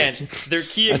 So again, their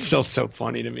key... That's still so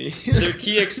funny to me. Their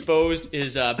key exposed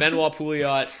is Benoit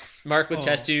Pouliot, Mark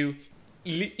Letestu,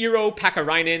 Iro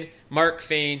Pakarainen, Mark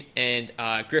Fane, and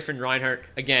Griffin Reinhart.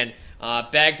 Again,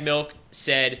 Bagged Milk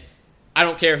said, I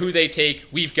don't care who they take,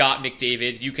 we've got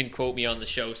McDavid. You can quote me on the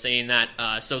show saying that.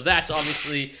 So that's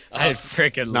obviously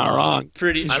not wrong.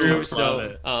 Pretty true.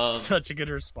 So such a good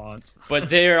response. But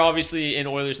they're obviously in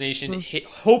Oilers Nation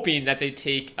hoping that they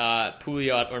take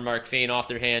Pouliot or Mark Fane off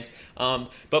their hands.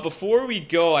 But before we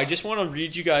go, I just want to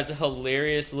read you guys a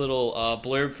hilarious little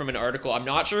blurb from an article. I'm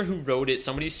not sure who wrote it.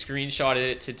 Somebody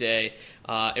screenshotted it today.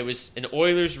 It was an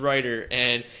Oilers writer,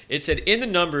 and it said, in the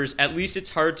numbers, at least it's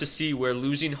hard to see where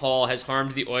losing Hall has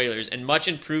harmed the Oilers, and much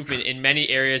improvement in many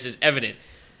areas is evident.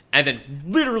 And then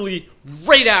literally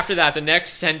right after that, the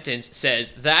next sentence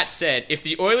says, that said, if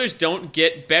the Oilers don't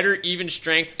get better even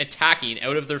strength attacking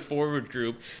out of their forward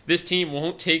group, this team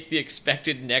won't take the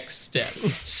expected next step.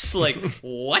 Just like,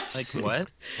 what? Like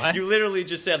what? You literally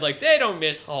just said, like, they don't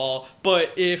miss Hall,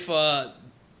 but if...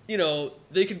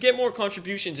 they could get more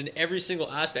contributions in every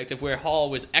single aspect of where Hall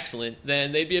was excellent,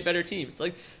 then they'd be a better team. It's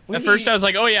like... At first I was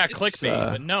like, oh yeah,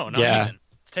 clickbait, but no, not even.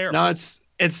 It's terrible. No,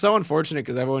 it's so unfortunate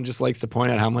because everyone just likes to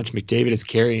point out how much McDavid is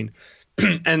carrying.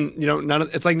 And, none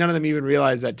of them even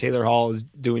realize that Taylor Hall is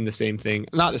doing the same thing.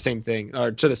 Not the same thing,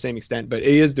 or to the same extent, but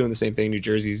he is doing the same thing in New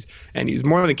Jersey's, and he's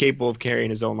more than capable of carrying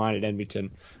his own line at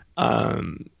Edmonton.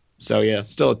 So, yeah,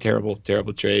 still a terrible,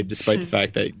 terrible trade, despite the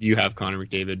fact that you have Connor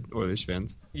McDavid, Oilers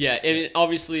fans. Yeah, and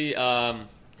obviously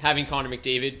having Connor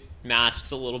McDavid masks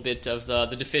a little bit of the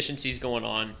deficiencies going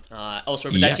on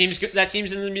elsewhere. But that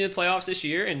team's in the playoffs this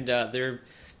year, and they're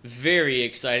very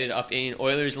excited up in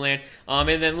Oilers land.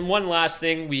 And then one last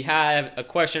thing, we have a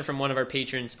question from one of our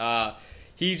patrons.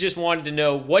 He just wanted to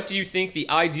know, what do you think the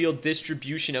ideal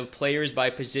distribution of players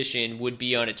by position would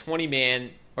be on a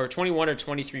 20-man or 21 or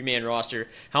 23-man roster?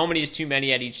 How many is too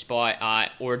many at each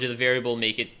spot, or do the variable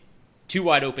make it too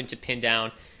wide open to pin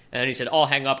down? And then he said, I'll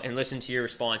hang up and listen to your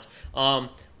response.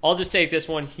 I'll just take this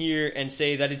one here and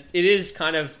say that it is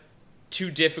kind of too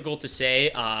difficult to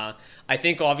say. I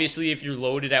think, obviously, if you're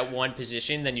loaded at one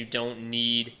position, then you don't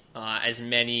need as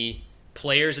many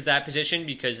players at that position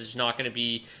because there's not going to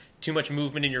be too much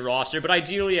movement in your roster. But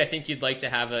ideally, I think you'd like to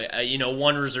have a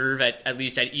one reserve at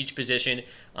least at each position.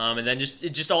 And then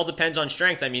it just all depends on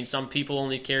strength. I mean, some people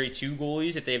only carry two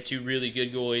goalies if they have two really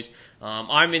good goalies.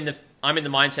 I'm in the I'm in the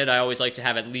mindset I always like to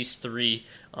have at least 3,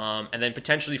 and then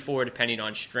potentially 4 depending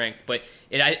on strength. But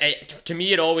to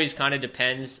me, it always kind of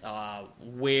depends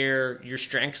where your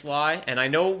strengths lie. And I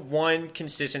know one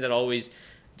consistent that always,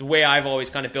 the way I've always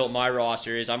kind of built my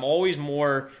roster is I'm always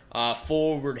more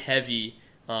forward heavy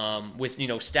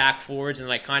with stack forwards,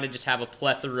 and I kind of just have a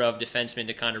plethora of defensemen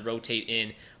to kind of rotate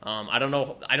in. I don't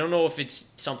know if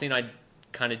it's something I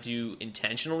kind of do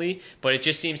intentionally, but it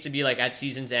just seems to be like at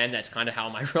season's end, that's kind of how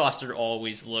my roster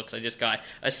always looks. I just got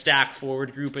a stack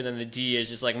forward group, and then the D is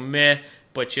just like meh,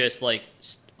 but just like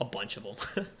a bunch of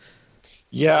them.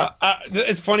 Yeah,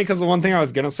 it's funny because the one thing I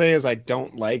was gonna say is I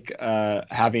don't like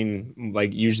having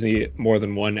like usually more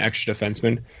than one extra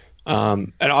defenseman,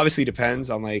 and obviously depends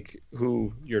on like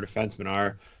who your defensemen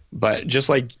are, but just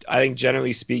like I think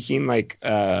generally speaking, like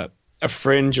a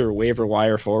fringe or waiver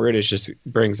wire forward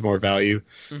brings more value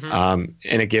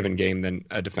in a given game than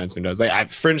a defenseman does. Like a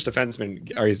fringe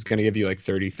defenseman is going to give you like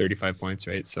 30, 35 points,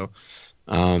 right? So,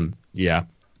 yeah.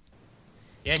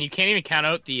 Yeah, and you can't even count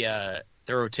out the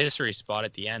rotisserie spot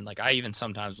at the end. Like I even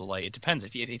sometimes will it depends.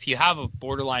 If you have a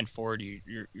borderline forward,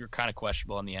 you're kind of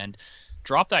questionable in the end.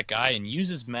 Drop that guy and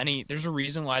use as many. There's a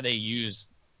reason why they use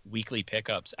weekly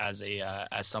pickups as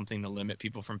something to limit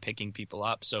people from picking people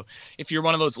up. So if you're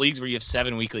one of those leagues where you have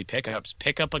 7 weekly pickups,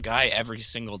 pick up a guy every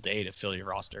single day to fill your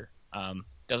roster.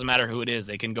 Doesn't matter who it is.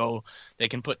 They can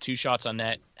put 2 shots on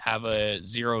net, have a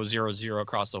 0-0-0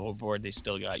 across the whole board. They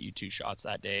still got you 2 shots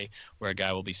that day where a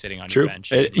guy will be sitting on your bench.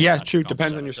 True.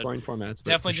 Depends on your scoring formats.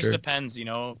 Definitely just depends,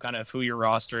 kind of who you're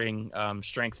rostering,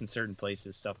 strengths in certain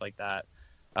places, stuff like that.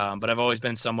 But I've always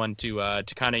been someone to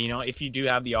kind of, if you do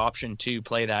have the option to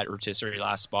play that rotisserie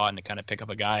last spot and to kind of pick up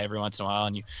a guy every once in a while,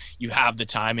 and you have the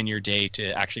time in your day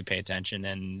to actually pay attention.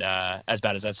 And as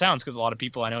bad as that sounds, because a lot of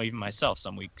people I know, even myself,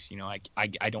 some weeks,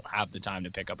 I don't have the time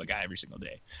to pick up a guy every single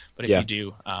day. But if you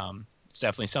do, it's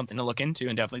definitely something to look into,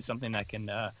 and definitely something that can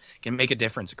make a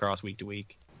difference across week to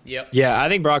week. Yep. Yeah, I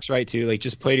think Brock's right too. Like,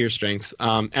 just play to your strengths.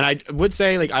 And I would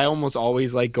say, like, I almost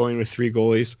always like going with 3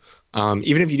 goalies.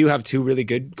 Even if you do have 2 really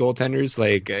good goaltenders,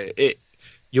 like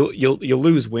you'll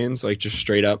lose wins, like just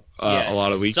straight up a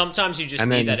lot of weeks. Sometimes you just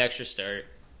need that extra start.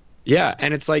 Yeah,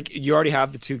 and it's like you already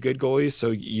have the 2 good goalies, so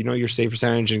your save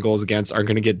percentage and goals against are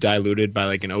going to get diluted by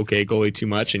like an okay goalie too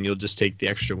much, and you'll just take the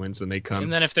extra wins when they come.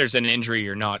 And then if there's an injury,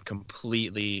 you're not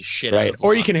completely shit right. out of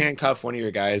Or you can handcuff one of your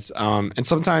guys. And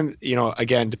sometimes,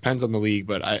 again, depends on the league,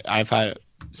 but I've had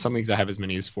some leagues I have as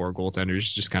many as 4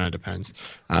 goaltenders. Just kind of depends.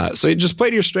 So just play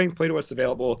to your strength, play to what's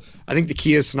available. I think the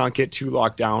key is to not get too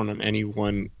locked down on any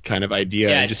one kind of idea.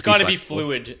 Yeah, and it's got to be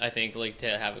fluid. I think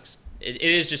to have it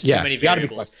is just too many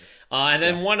variables. And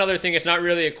then one other thing, it's not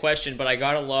really a question, but I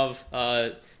gotta love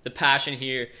the passion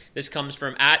here. This comes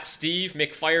from @Steve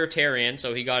McFiretarian,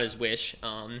 so he got his wish.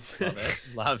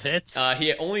 Love it.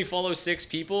 He only follows 6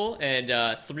 people,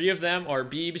 and 3 of them are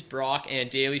Beebs, Brock,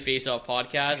 and Daily Faceoff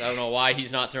Podcast. I don't know why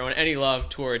he's not throwing any love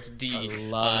towards D. I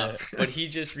love it. But he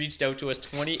just reached out to us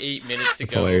 28 minutes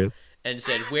That's ago. hilarious. And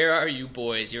said, "Where are you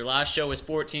boys? Your last show was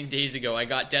 14 days ago. I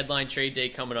got deadline trade day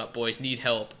coming up, boys. Need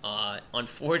help."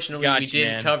 Unfortunately, we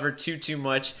didn't cover too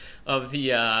much of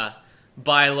the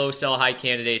buy low, sell high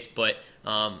candidates, but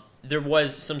there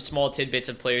was some small tidbits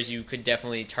of players you could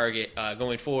definitely target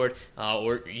going forward,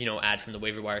 or add from the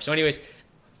waiver wire. So, anyways.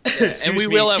 And we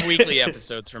will have weekly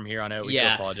episodes from here on out. We do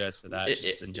apologize for that.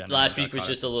 Just in general, last week was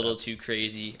just a little too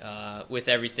crazy with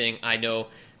everything. I know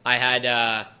I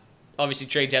had. Obviously,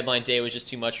 trade deadline day was just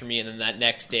too much for me, and then that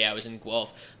next day I was in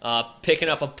Guelph picking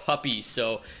up a puppy.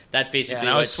 So that's basically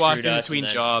what screwed us. Between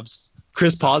jobs.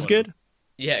 Chris Posgood?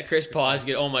 Yeah, Chris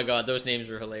Posgood. Oh my God, those names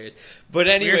were hilarious. But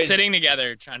anyways, we were sitting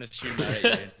together trying to shoot at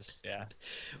you.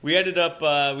 We ended up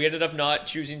not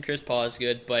choosing Chris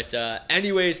Posgood, but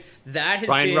anyways, that has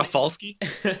Ryan been Rafalski.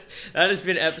 That has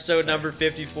been episode number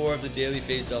 54 of the Daily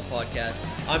Faceoff Podcast.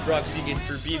 I'm Brock Segan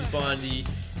for Beebs Bondi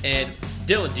and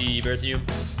Dylan D. Berthium.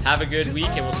 Have a good week,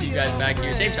 and we'll see you guys back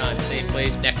here, same time, same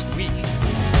place next week.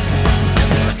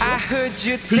 I heard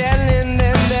you telling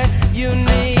them that you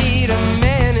need a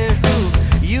man in who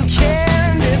you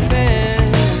can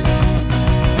depend.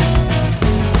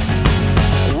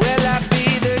 Will I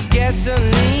be the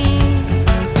gasoline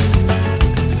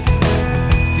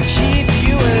to keep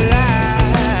you alive?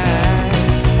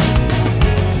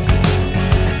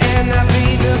 And I'll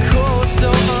be the cold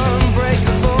so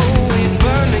unbreakable. We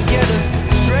burn together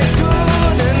straight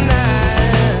through the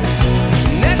night.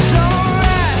 And that's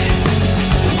alright.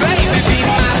 Baby, be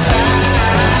my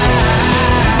fire.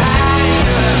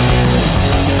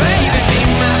 Baby, be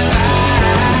my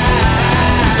fire.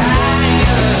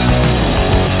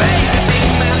 Baby, be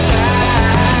my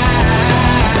fire.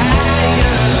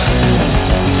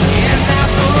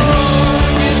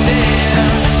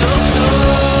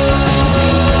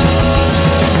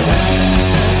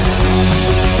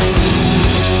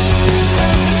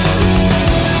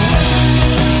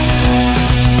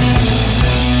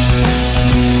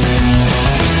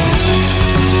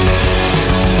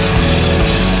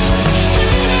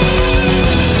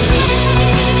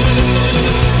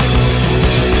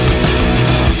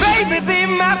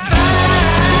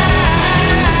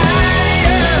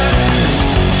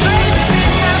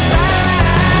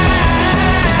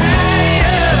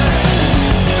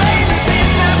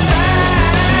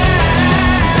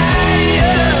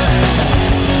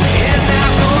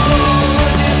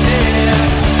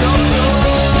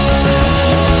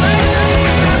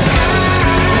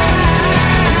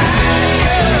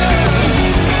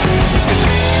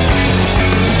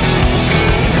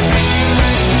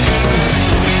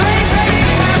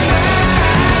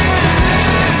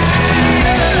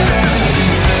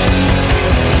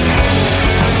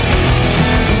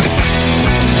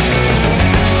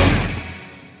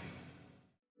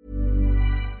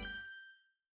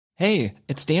 Hey,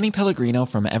 it's Danny Pellegrino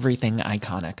from Everything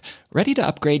Iconic. Ready to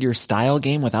upgrade your style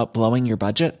game without blowing your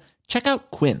budget? Check out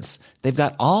Quince. They've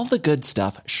got all the good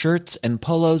stuff, shirts and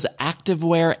polos,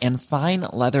 activewear, and fine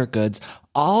leather goods,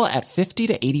 all at 50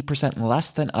 to 80% less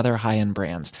than other high-end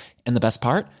brands. And the best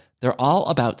part? They're all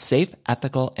about safe,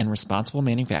 ethical, and responsible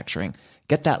manufacturing.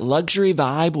 Get that luxury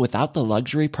vibe without the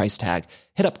luxury price tag.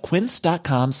 Hit up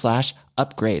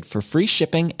quince.com/upgrade for free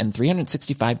shipping and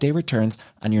 365-day returns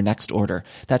on your next order.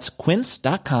 That's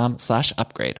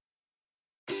quince.com/upgrade.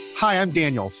 Hi, I'm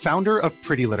Daniel, founder of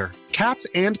Pretty Litter. Cats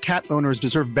and cat owners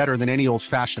deserve better than any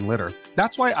old-fashioned litter.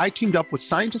 That's why I teamed up with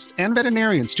scientists and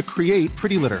veterinarians to create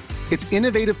Pretty Litter. Its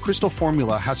innovative crystal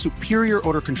formula has superior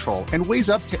odor control and weighs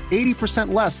up to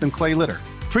 80% less than clay litter.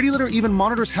 Pretty Litter even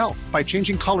monitors health by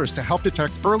changing colors to help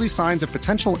detect early signs of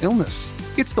potential illness.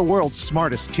 It's the world's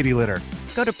smartest kitty litter.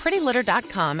 Go to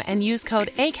prettylitter.com and use code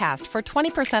ACAST for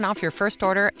 20% off your first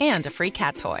order and a free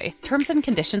cat toy. Terms and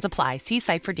conditions apply. See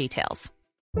site for details.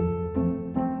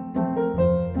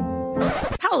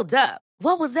 Hold up.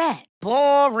 What was that?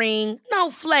 Boring. No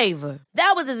flavor.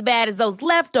 That was as bad as those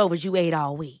leftovers you ate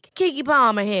all week. Keke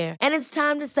Palmer here, and it's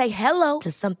time to say hello to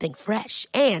something fresh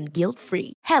and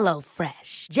guilt-free.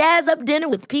 HelloFresh. Jazz up dinner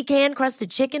with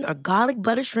pecan-crusted chicken or garlic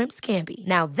butter shrimp scampi.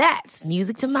 Now that's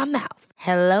music to my mouth.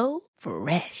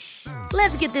 HelloFresh.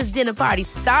 Let's get this dinner party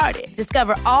started.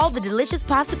 Discover all the delicious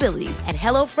possibilities at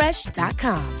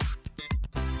HelloFresh.com.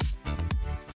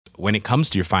 When it comes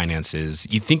to your finances,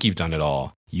 you think you've done it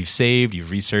all. You've saved,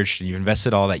 you've researched, and you've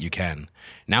invested all that you can.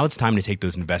 Now it's time to take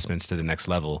those investments to the next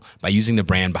level by using the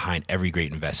brand behind every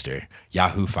great investor,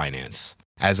 Yahoo Finance.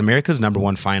 As America's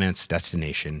 #1 finance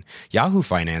destination, Yahoo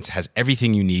Finance has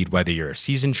everything you need, whether you're a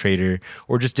seasoned trader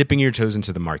or just dipping your toes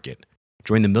into the market.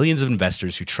 Join the millions of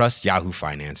investors who trust Yahoo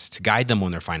Finance to guide them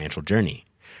on their financial journey.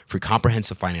 For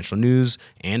comprehensive financial news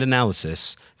and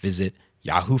analysis, visit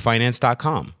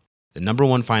yahoofinance.com, the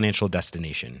 #1 financial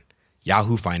destination,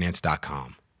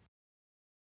 yahoofinance.com.